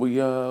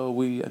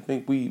 I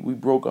think we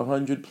broke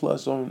 100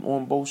 plus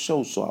on both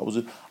shows. So I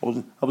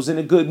was in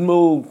a good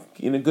mood,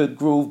 in a good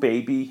groove,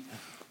 baby.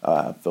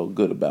 I felt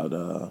good about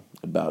the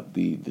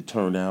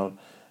turnout,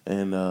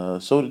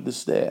 and so did the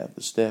staff.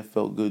 The staff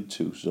felt good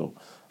too. So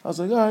I was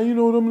like, all right, you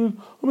know what? I'm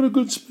in a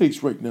good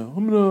space right now.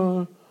 I'm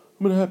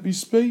in a happy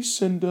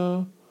space, and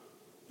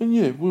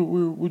yeah,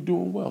 we're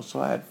doing well.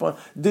 So I had fun.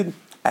 Didn't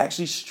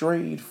actually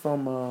strayed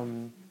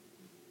from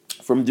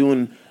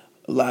doing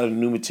a lot of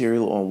new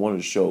material on one of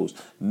the shows.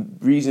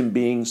 Reason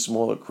being,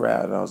 smaller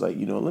crowd. And I was like,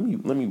 let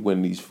me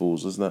win these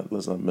fools. Let's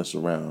not mess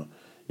around.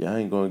 Yeah, I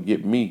ain't gonna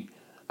get me.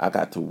 I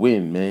got to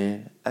win,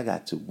 man. I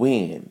got to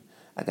win.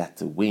 I got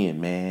to win,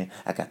 man.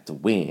 I got to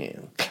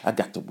win. I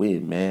got to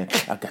win, man.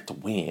 I got to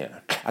win.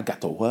 I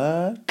got to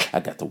what? I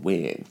got to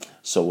win.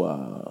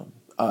 So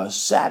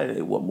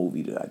Saturday, what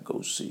movie did I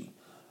go see?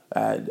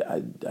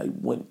 I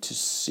went to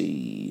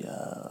see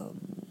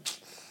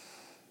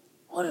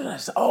What did I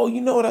say? Oh, you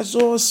know what? I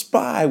saw a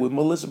Spy with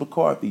Melissa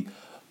McCarthy.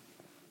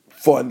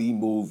 Funny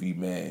movie,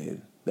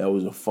 man. That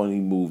was a funny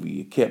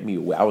movie. It kept me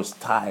awake. I was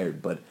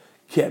tired, but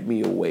kept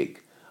me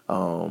awake.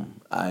 Definitely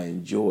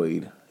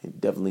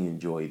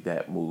enjoyed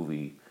that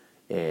movie,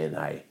 and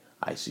I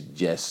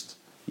suggest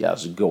y'all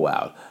should go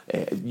out.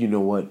 And you know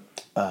what?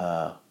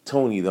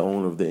 Tony, the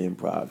owner of the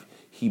Improv,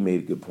 he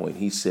made a good point.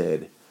 He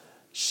said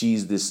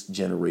she's this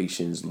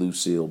generation's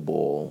Lucille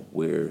Ball,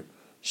 where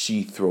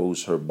she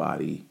throws her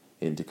body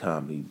into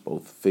comedy,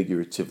 both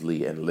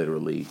figuratively and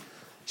literally.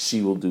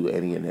 She will do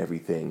any and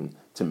everything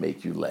to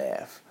make you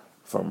laugh.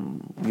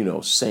 From,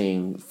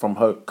 saying, from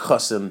her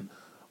cussing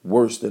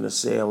worse than a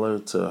sailor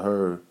to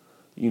her,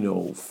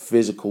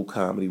 physical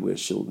comedy where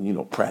she'll,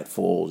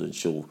 pratfalls and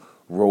she'll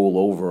roll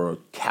over a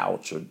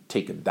couch or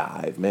take a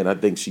dive. Man, I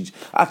think she's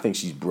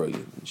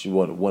brilliant. She's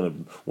one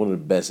of the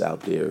best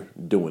out there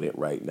doing it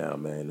right now,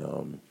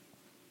 man.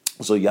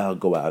 So y'all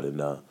go out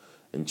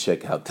and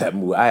check out that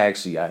movie. I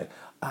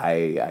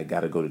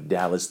got to go to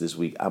Dallas this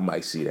week. I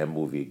might see that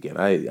movie again.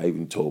 I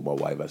even told my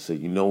wife, I said,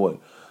 you know what?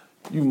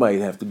 You might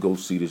have to go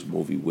see this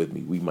movie with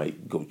me. We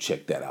might go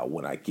check that out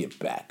when I get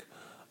back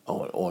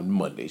on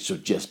Monday. So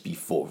just be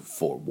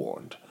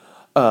forewarned.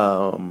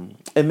 And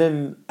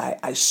then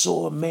I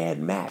saw Mad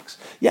Max.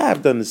 Yeah, I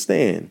have to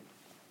understand.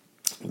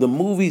 The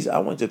movies, I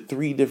went to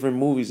 3 different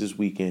movies this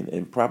weekend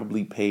and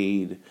probably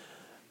paid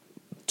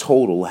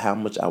total how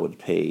much I would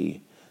pay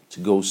to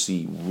go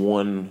see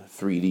one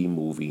 3D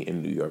movie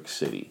in New York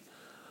City.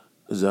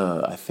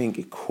 I think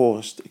it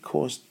cost,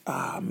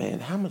 man,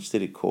 how much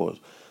did it cost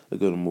to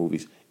go to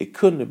movies? It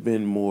couldn't have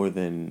been more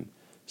than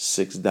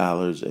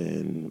 $6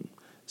 and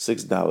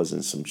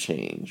some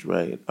change,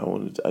 right?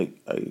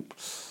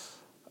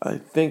 I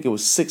think it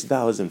was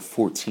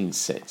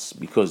 $6.14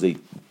 because they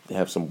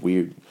have some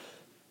weird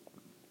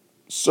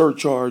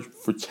surcharge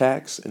for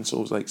tax, and so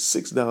it was like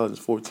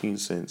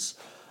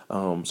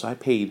 $6.14. So I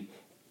paid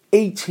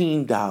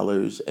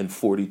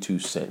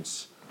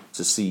 $18.42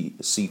 to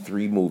see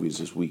 3 movies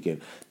this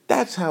weekend.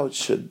 That's how it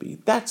should be.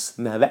 That's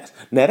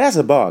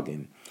a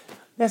bargain.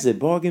 That's a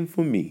bargain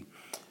for me.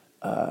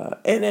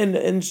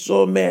 And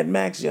saw Mad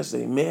Max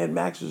yesterday. Mad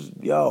Max was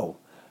the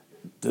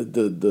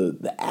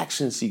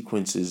action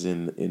sequences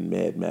in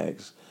Mad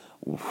Max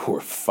were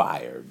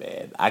fire,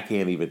 man. I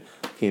can't even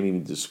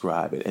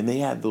describe it. And they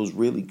had those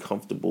really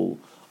comfortable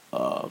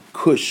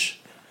cush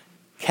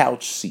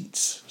couch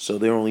seats. So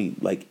they're only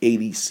like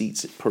 80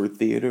 seats per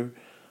theater,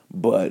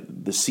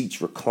 but the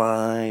seats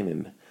recline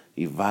and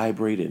they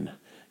vibrate and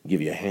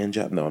give you a hand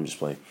job. No, I'm just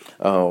playing.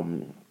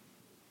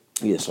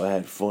 Yeah, so I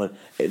had fun.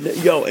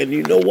 And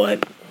you know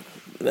what?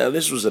 Now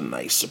this was a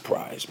nice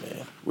surprise,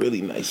 man.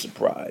 Really nice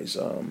surprise.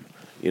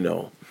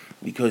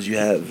 Because you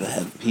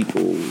have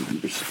people you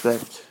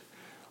respect,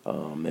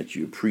 that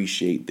you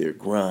appreciate their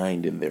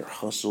grind and their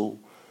hustle,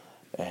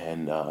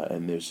 and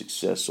their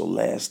success. So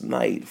last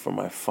night for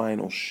my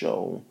final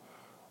show,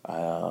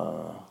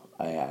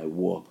 I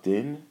walked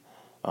in,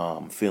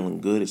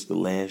 feeling good. It's the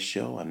last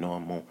show. I know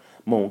I'm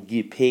gonna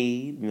get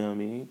paid. You know what I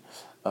mean?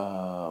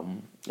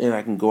 And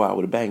I can go out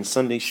with a bang.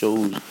 Sunday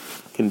shows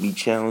can be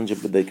challenging,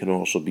 but they can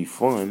also be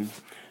fun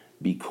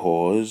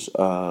because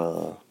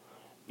the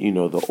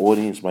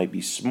audience might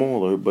be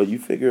smaller. But you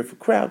figure if a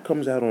crowd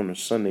comes out on a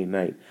Sunday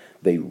night,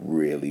 they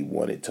really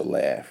wanted to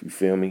laugh. You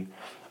feel me?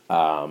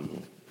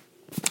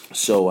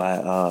 So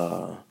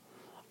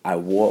I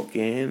walk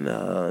in.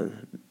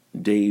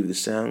 Dave, the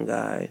sound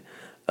guy,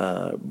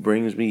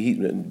 brings me.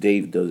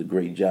 Dave does a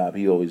great job.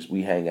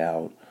 We hang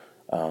out,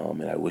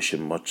 and I wish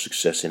him much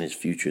success in his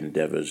future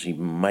endeavors. He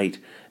might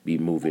be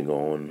moving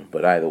on,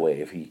 but either way,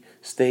 if he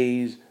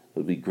stays,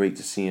 it'll be great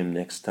to see him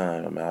next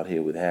time. I'm out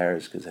here with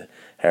Harris because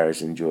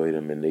Harris enjoyed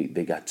him, and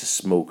they got to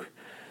smoke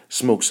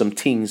some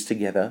teens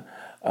together,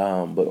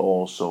 but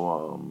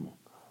also.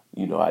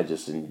 I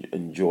just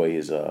enjoy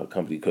his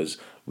company because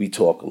we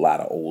talk a lot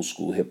of old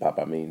school hip hop.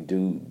 I mean,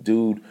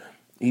 dude,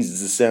 he's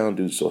the sound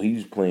dude, so he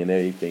was playing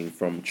everything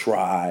from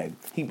Tribe.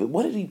 He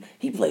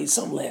played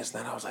something last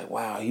night. I was like,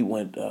 wow, he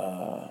went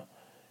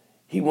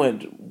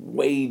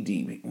way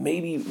deep.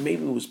 Maybe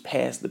it was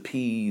Past the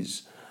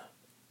Peas,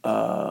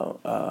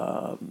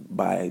 by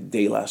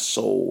De La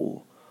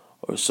Soul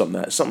or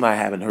something I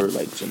haven't heard,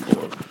 like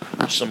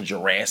some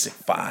Jurassic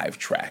 5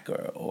 track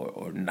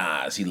or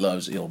Nas. He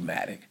loves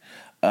Illmatic.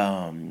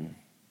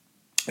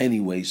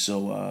 Anyway,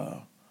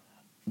 so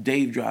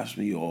Dave drops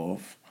me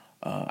off.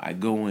 I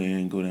go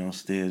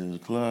downstairs in the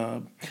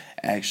club.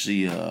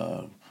 Actually,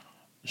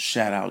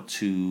 shout out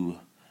to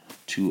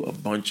a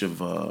bunch of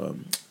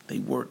they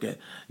work at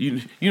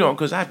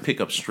because I pick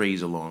up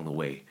strays along the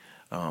way.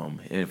 And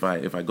if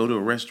I go to a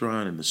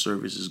restaurant and the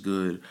service is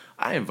good,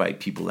 I'll invite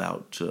people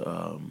out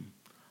to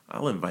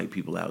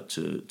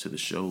the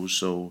shows.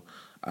 So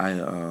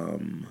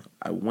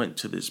I went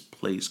to this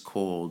place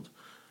called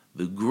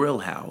the Grill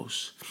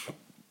House,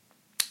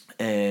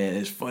 and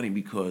it's funny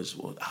because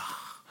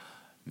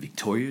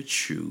Victoria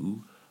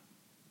True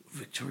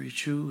Victoria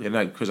Chu, and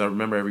because I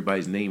remember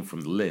everybody's name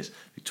from the list.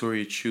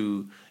 Victoria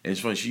Chu, and it's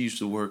funny. She used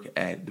to work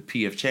at the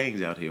P.F.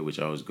 Chang's out here, which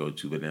I always go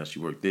to, but now she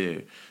worked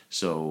there.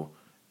 So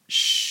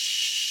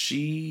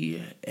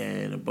she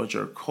and a bunch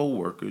of her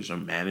co-workers, her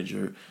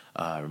manager,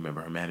 I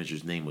remember her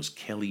manager's name was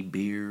Kelly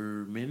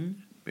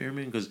Bierman,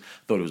 because I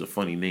thought it was a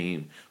funny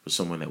name for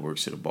someone that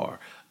works at a bar.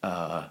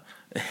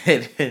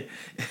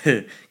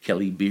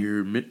 Kelly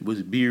Bierman, was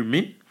it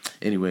Bierman?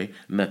 Anyway,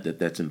 not that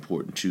that's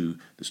important to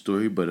the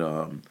story, but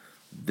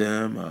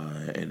them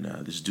and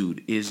this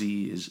dude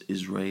Izzy is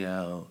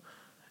Israel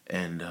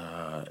and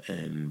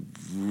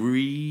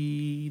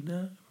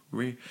Rena.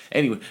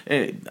 Anyway,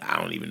 I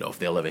don't even know if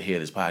they'll ever hear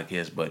this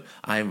podcast, but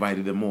I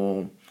invited them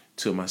all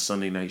to my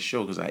Sunday night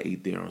show because I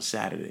ate there on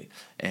Saturday,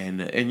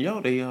 and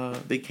yo,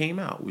 they came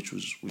out, which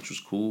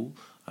was cool.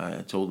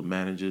 I told the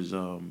managers,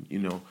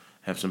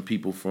 have some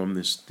people from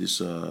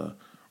this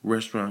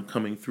restaurant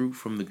coming through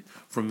from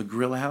the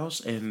grill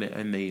house,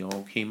 and they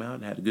all came out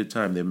and had a good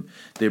time.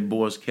 Their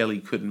boss Kelly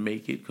couldn't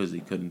make it because they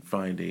couldn't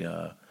find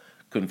a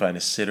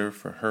sitter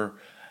for her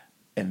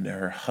and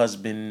her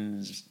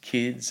husband's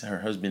kids. Her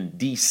husband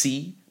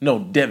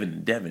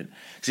Devin.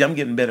 See, I'm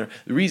getting better.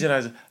 The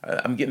reason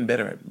I'm getting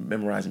better at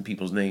memorizing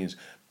people's names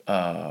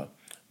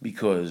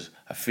because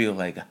I feel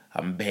like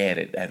I'm bad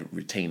at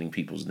retaining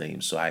people's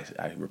names. So I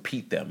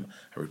repeat them.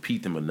 I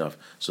repeat them enough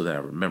so that I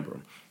remember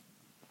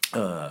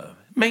them.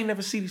 May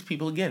never see these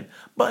people again,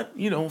 but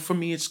for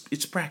me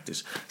it's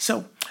practice.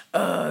 So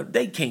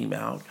they came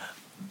out,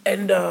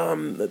 and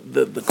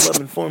the club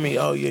informed me,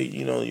 oh yeah,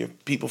 your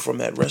people from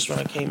that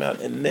restaurant came out,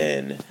 and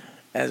then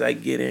as I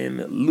get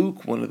in,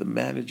 Luke, one of the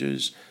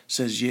managers,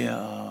 says,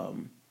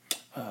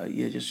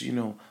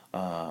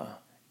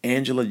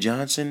 Anjelah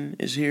Johnson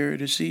is here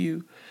to see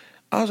you.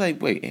 I was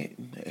like, wait,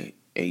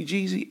 hey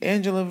Jeezy,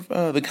 Anjelah,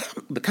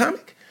 the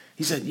comic?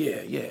 He said,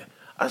 yeah.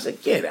 I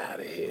said, get out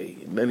of here.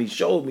 And then he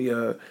showed me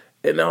her.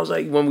 And I was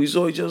like, when we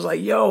saw each other, I was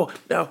like, yo,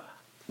 now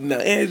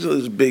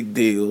Anjelah's a big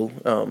deal.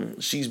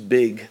 She's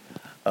big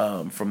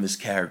from this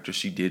character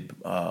she did,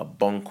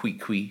 Bong Kui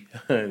Kui,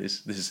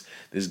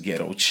 this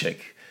ghetto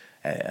chick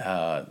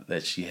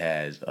that she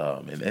has,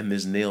 and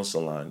this nail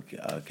salon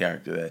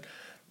character that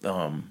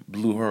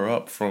blew her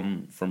up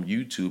from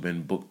YouTube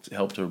and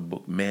helped her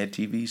book Mad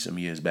TV some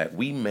years back.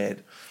 We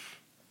met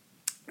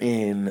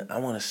in, I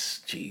want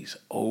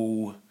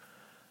to,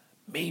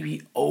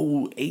 maybe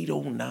 08,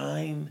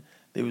 09,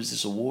 there was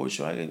this award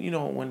show.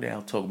 One day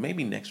I'll talk.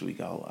 Maybe next week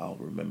I'll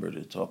remember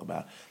to talk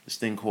about this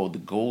thing called the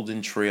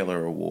Golden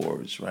Trailer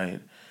Awards, right?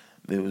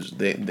 There was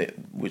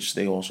which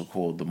they also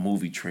called the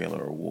Movie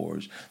Trailer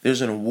Awards.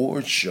 There's an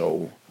award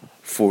show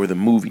for the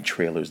movie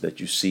trailers that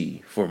you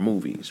see for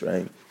movies,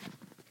 right?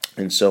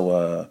 And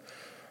so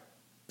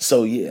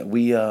yeah,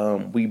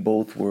 we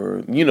both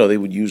were. They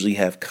would usually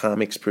have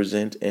comics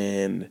present,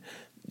 and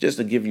just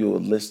to give you a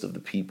list of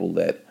the people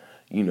that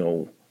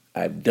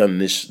I've done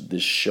this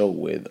show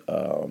with.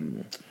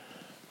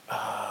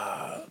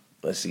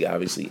 Let's see,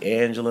 obviously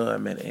Anjelah. I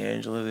met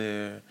Anjelah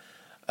there.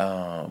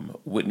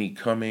 Whitney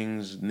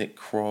Cummings, Nick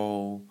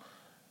Kroll.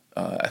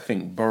 I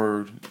think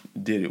Bird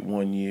did it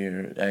one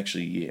year.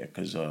 Actually, yeah,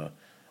 because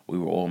we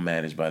were all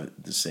managed by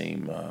the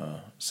same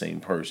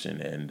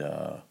person,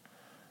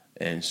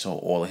 and so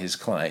all of his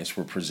clients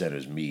were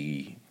presenters.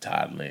 Me,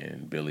 Todd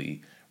Lynn,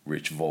 Billy,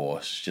 Rich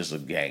Voss, just a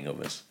gang of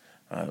us.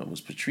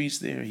 Was Patrice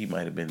there? He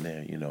might have been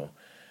there,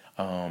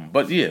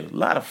 But yeah, a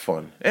lot of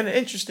fun. And an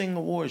interesting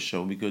awards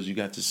show because you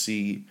got to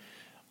see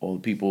all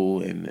the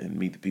people and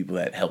meet the people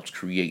that helped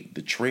create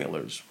the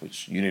trailers,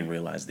 which you didn't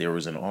realize there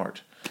was an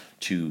art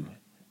to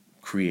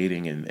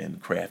creating and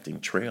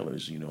crafting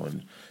trailers,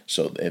 and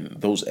so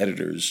those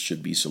editors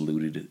should be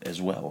saluted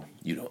as well,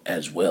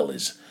 as well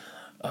as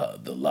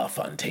the La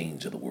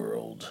Fontaines of the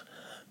world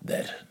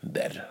that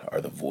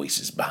are the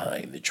voices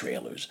behind the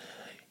trailers.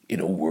 In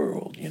a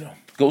world,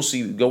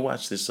 go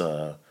watch this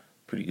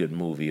pretty good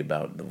movie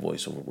about the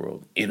voiceover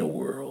world. In a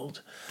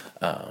world,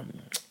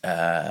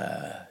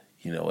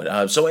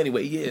 So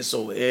anyway, yeah.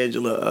 So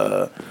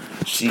Anjelah,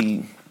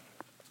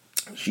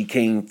 she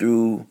came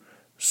through,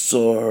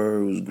 saw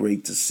her. It was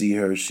great to see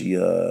her. She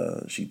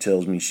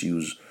tells me she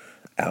was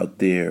out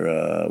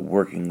there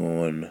working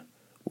on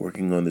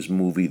this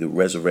movie, The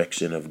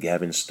Resurrection of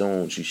Gavin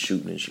Stone. She's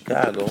shooting in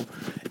Chicago,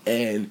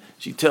 and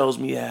she tells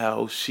me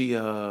how she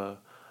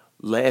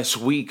last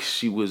week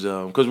she was,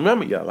 because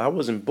remember, y'all, I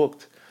wasn't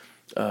booked.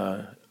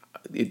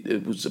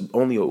 It was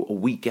only a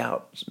week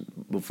out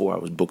before I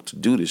was booked to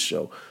do this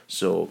show.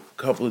 So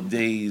a couple of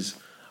days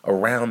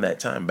around that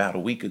time, about a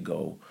week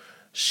ago,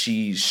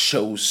 she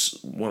shows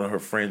one of her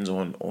friends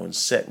on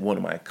set one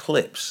of my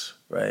clips,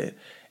 right?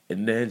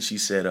 And then she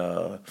said,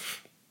 I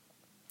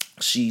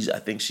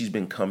think she's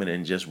been coming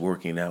and just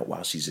working out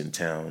while she's in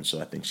town. So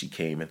I think she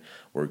came and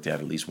worked out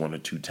at least 1 or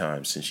 2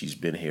 times since she's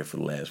been here for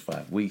the last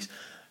 5 weeks.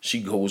 She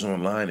goes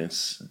online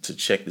to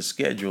check the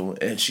schedule,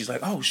 and she's like,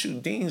 "Oh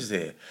shoot, Dean's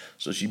there."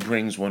 So she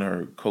brings one of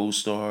her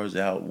co-stars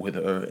out with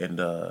her and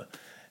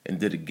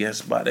did a guest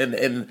spot.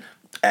 And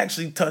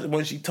actually,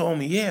 when she told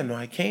me, "Yeah, no,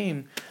 I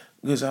came,"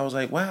 because I was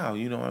like, wow,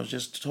 I was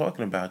just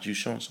talking about you,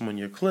 showing someone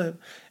your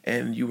clip,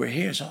 and you were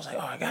here. So I was like,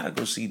 oh, I gotta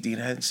go see Dean.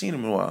 I hadn't seen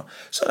him in a while.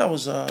 So that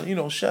was,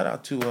 shout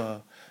out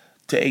to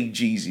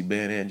A-Jeezy,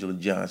 man, Anjelah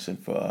Johnson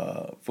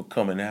for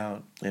coming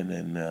out, and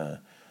then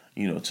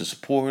to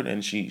support.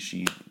 And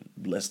she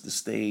blessed the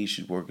stage.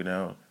 She's working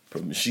out.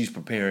 She's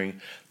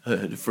preparing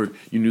for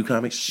your new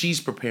comics.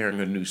 She's preparing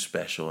a new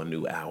special, a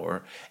new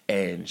hour,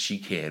 and she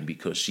can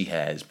because she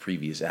has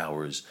previous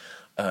hours,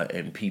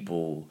 and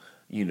people.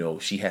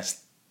 She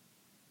has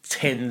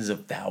tens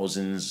of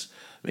thousands,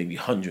 maybe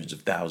hundreds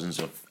of thousands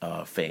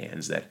of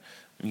fans that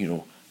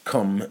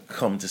come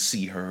to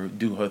see her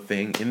do her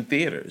thing in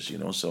theaters.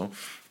 So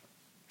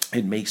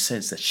it makes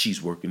sense that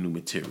she's working new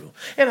material.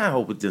 And I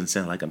hope it doesn't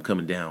sound like I'm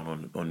coming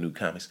down on new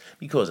comics,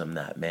 because I'm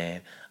not,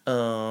 man.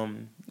 But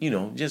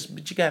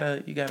you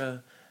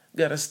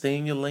gotta stay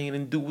in your lane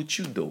and do what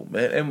you do,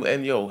 man.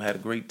 And had a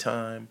great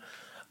time.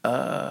 We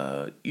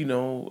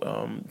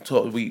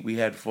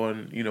had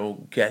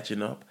fun,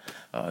 catching up.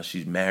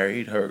 She's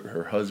married.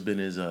 Her husband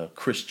is a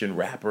Christian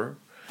rapper,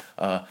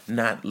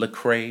 not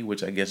Lecrae,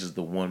 which I guess is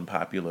the one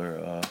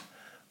popular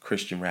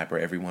Christian rapper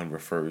everyone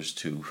refers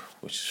to,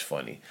 which is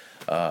funny.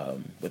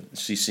 But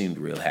she seemed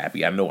real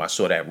happy. I know I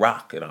saw that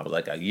rock, and I was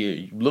like, yeah,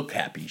 you look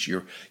happy.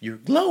 You're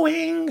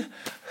glowing.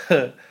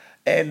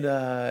 and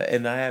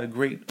I had a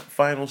great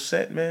final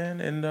set, man,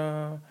 and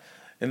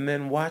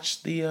then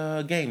watched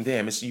the game.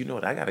 Damn, you know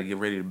what? I gotta get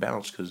ready to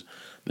bounce because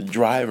the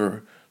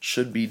driver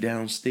should be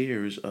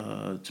downstairs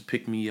to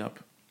pick me up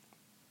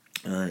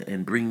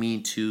and bring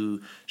me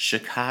to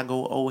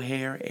Chicago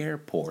O'Hare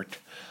Airport.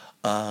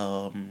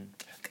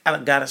 I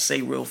gotta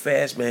say real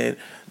fast, man.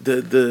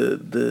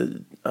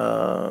 The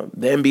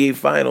NBA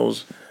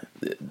Finals,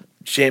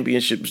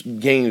 championship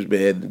games,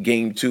 man.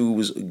 Game 2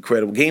 was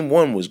incredible. Game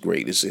 1 was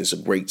great. It's a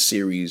great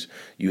series.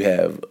 You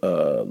have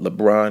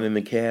LeBron and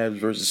the Cavs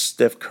versus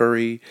Steph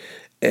Curry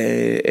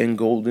and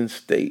Golden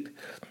State.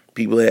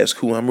 People ask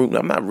who I'm rooting.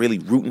 I'm not really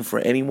rooting for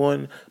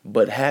anyone,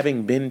 but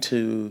having been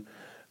to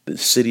the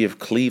city of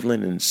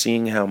Cleveland and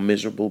seeing how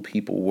miserable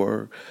people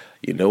were,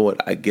 you know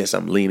what? I guess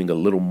I'm leaning a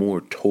little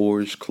more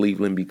towards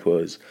Cleveland,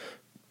 because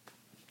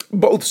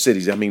both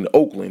cities. I mean,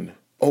 Oakland.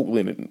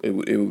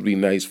 It would be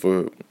nice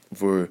for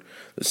the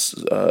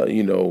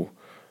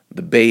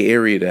Bay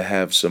Area to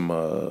have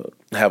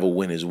have a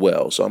win as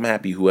well. So I'm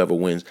happy whoever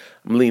wins.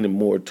 I'm leaning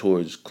more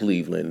towards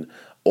Cleveland,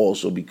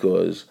 also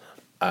because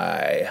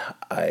I've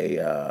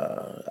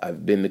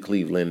been to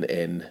Cleveland,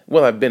 and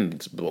I've been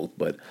to both,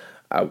 but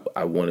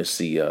I want to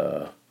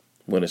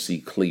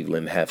see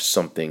Cleveland have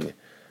something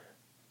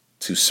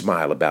to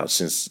smile about,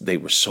 since they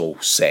were so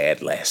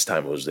sad last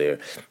time I was there.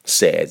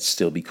 Sad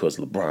still because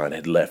LeBron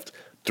had left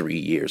 3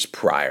 years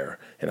prior,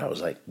 and I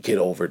was like, get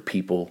over it,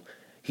 people.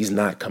 He's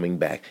not coming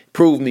back.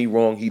 Prove me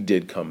wrong. He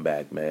did come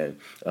back, man.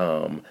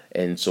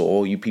 And so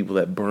all you people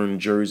that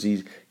burn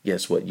jerseys,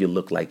 guess what? You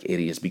look like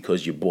idiots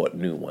because you bought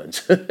new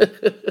ones.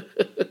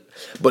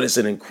 But it's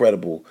an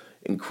incredible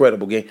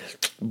game.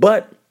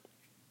 But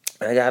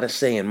I gotta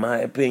say, in my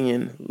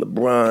opinion,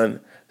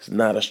 LeBron is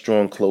not a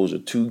strong closer.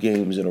 2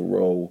 games in a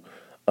row.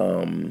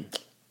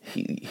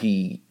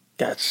 He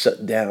got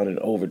shut down in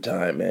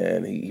overtime,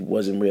 man. He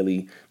wasn't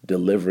really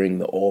delivering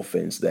the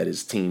offense that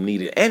his team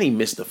needed. And he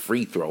missed a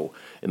free throw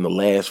in the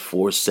last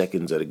 4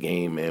 seconds of the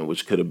game, man,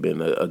 which could have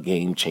been a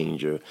game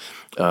changer.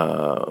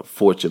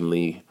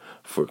 Fortunately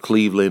for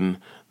Cleveland,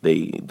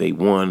 they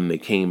won. They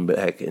came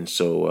back. And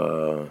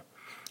so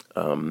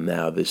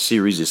now the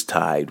series is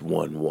tied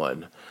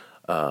 1-1.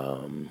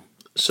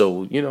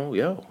 So,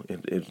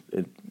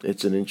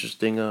 it's an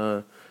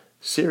interesting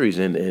series,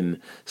 and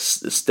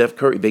Steph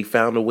Curry, they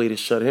found a way to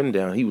shut him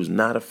down. He was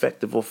not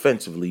effective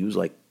offensively. He was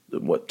like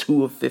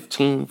 2 of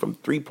 15 from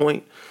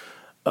 3-point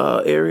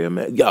area,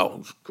 man.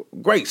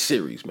 Great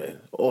series,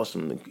 man.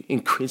 Awesome,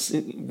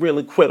 real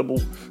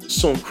incredible,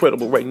 so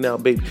incredible right now,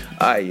 baby.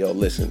 All right, y'all,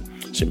 listen.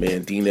 It's your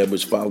man Dean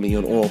Edwards. Follow me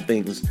on all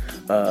things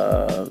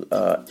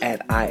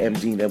at I am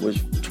Dean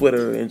Edwards,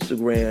 Twitter,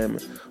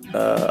 Instagram,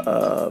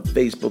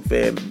 Facebook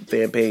fan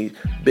page.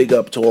 Big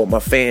up to all my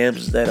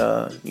fams that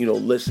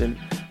listen.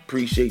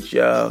 Appreciate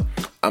y'all.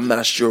 I'm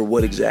not sure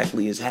what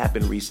exactly has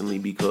happened recently,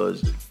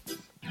 because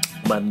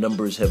my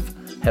numbers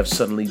have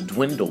suddenly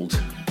dwindled.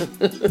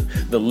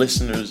 The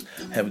listeners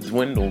have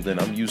dwindled, and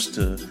I'm used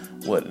to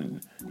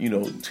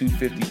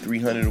 250,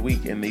 300 a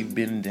week, and they've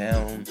been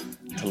down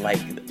to like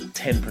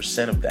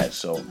 10% of that.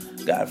 So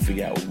gotta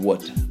figure out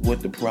what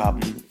the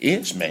problem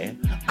is,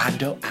 man. I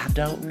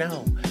don't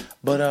know.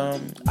 But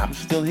I'm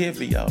still here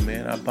for y'all,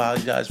 man. I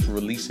apologize for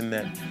releasing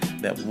that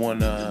one.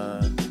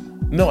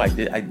 No, I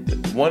did.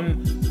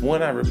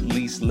 One I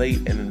released late,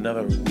 and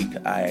another week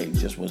I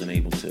just wasn't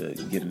able to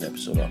get an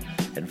episode up,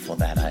 and for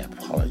that I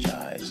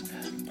apologize.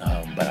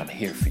 But I'm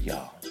here for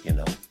y'all,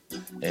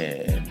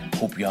 and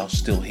hope y'all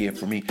still here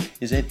for me.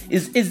 Is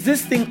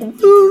this thing?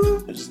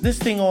 Is this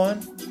thing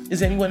on?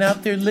 Is anyone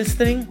out there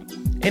listening?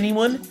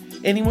 Anyone?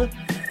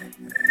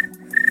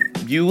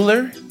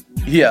 Bueller?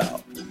 Yeah.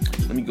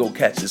 Let me go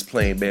catch this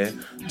plane,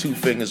 man. 2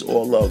 fingers,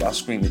 all love. I'll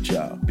scream at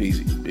y'all. Peace.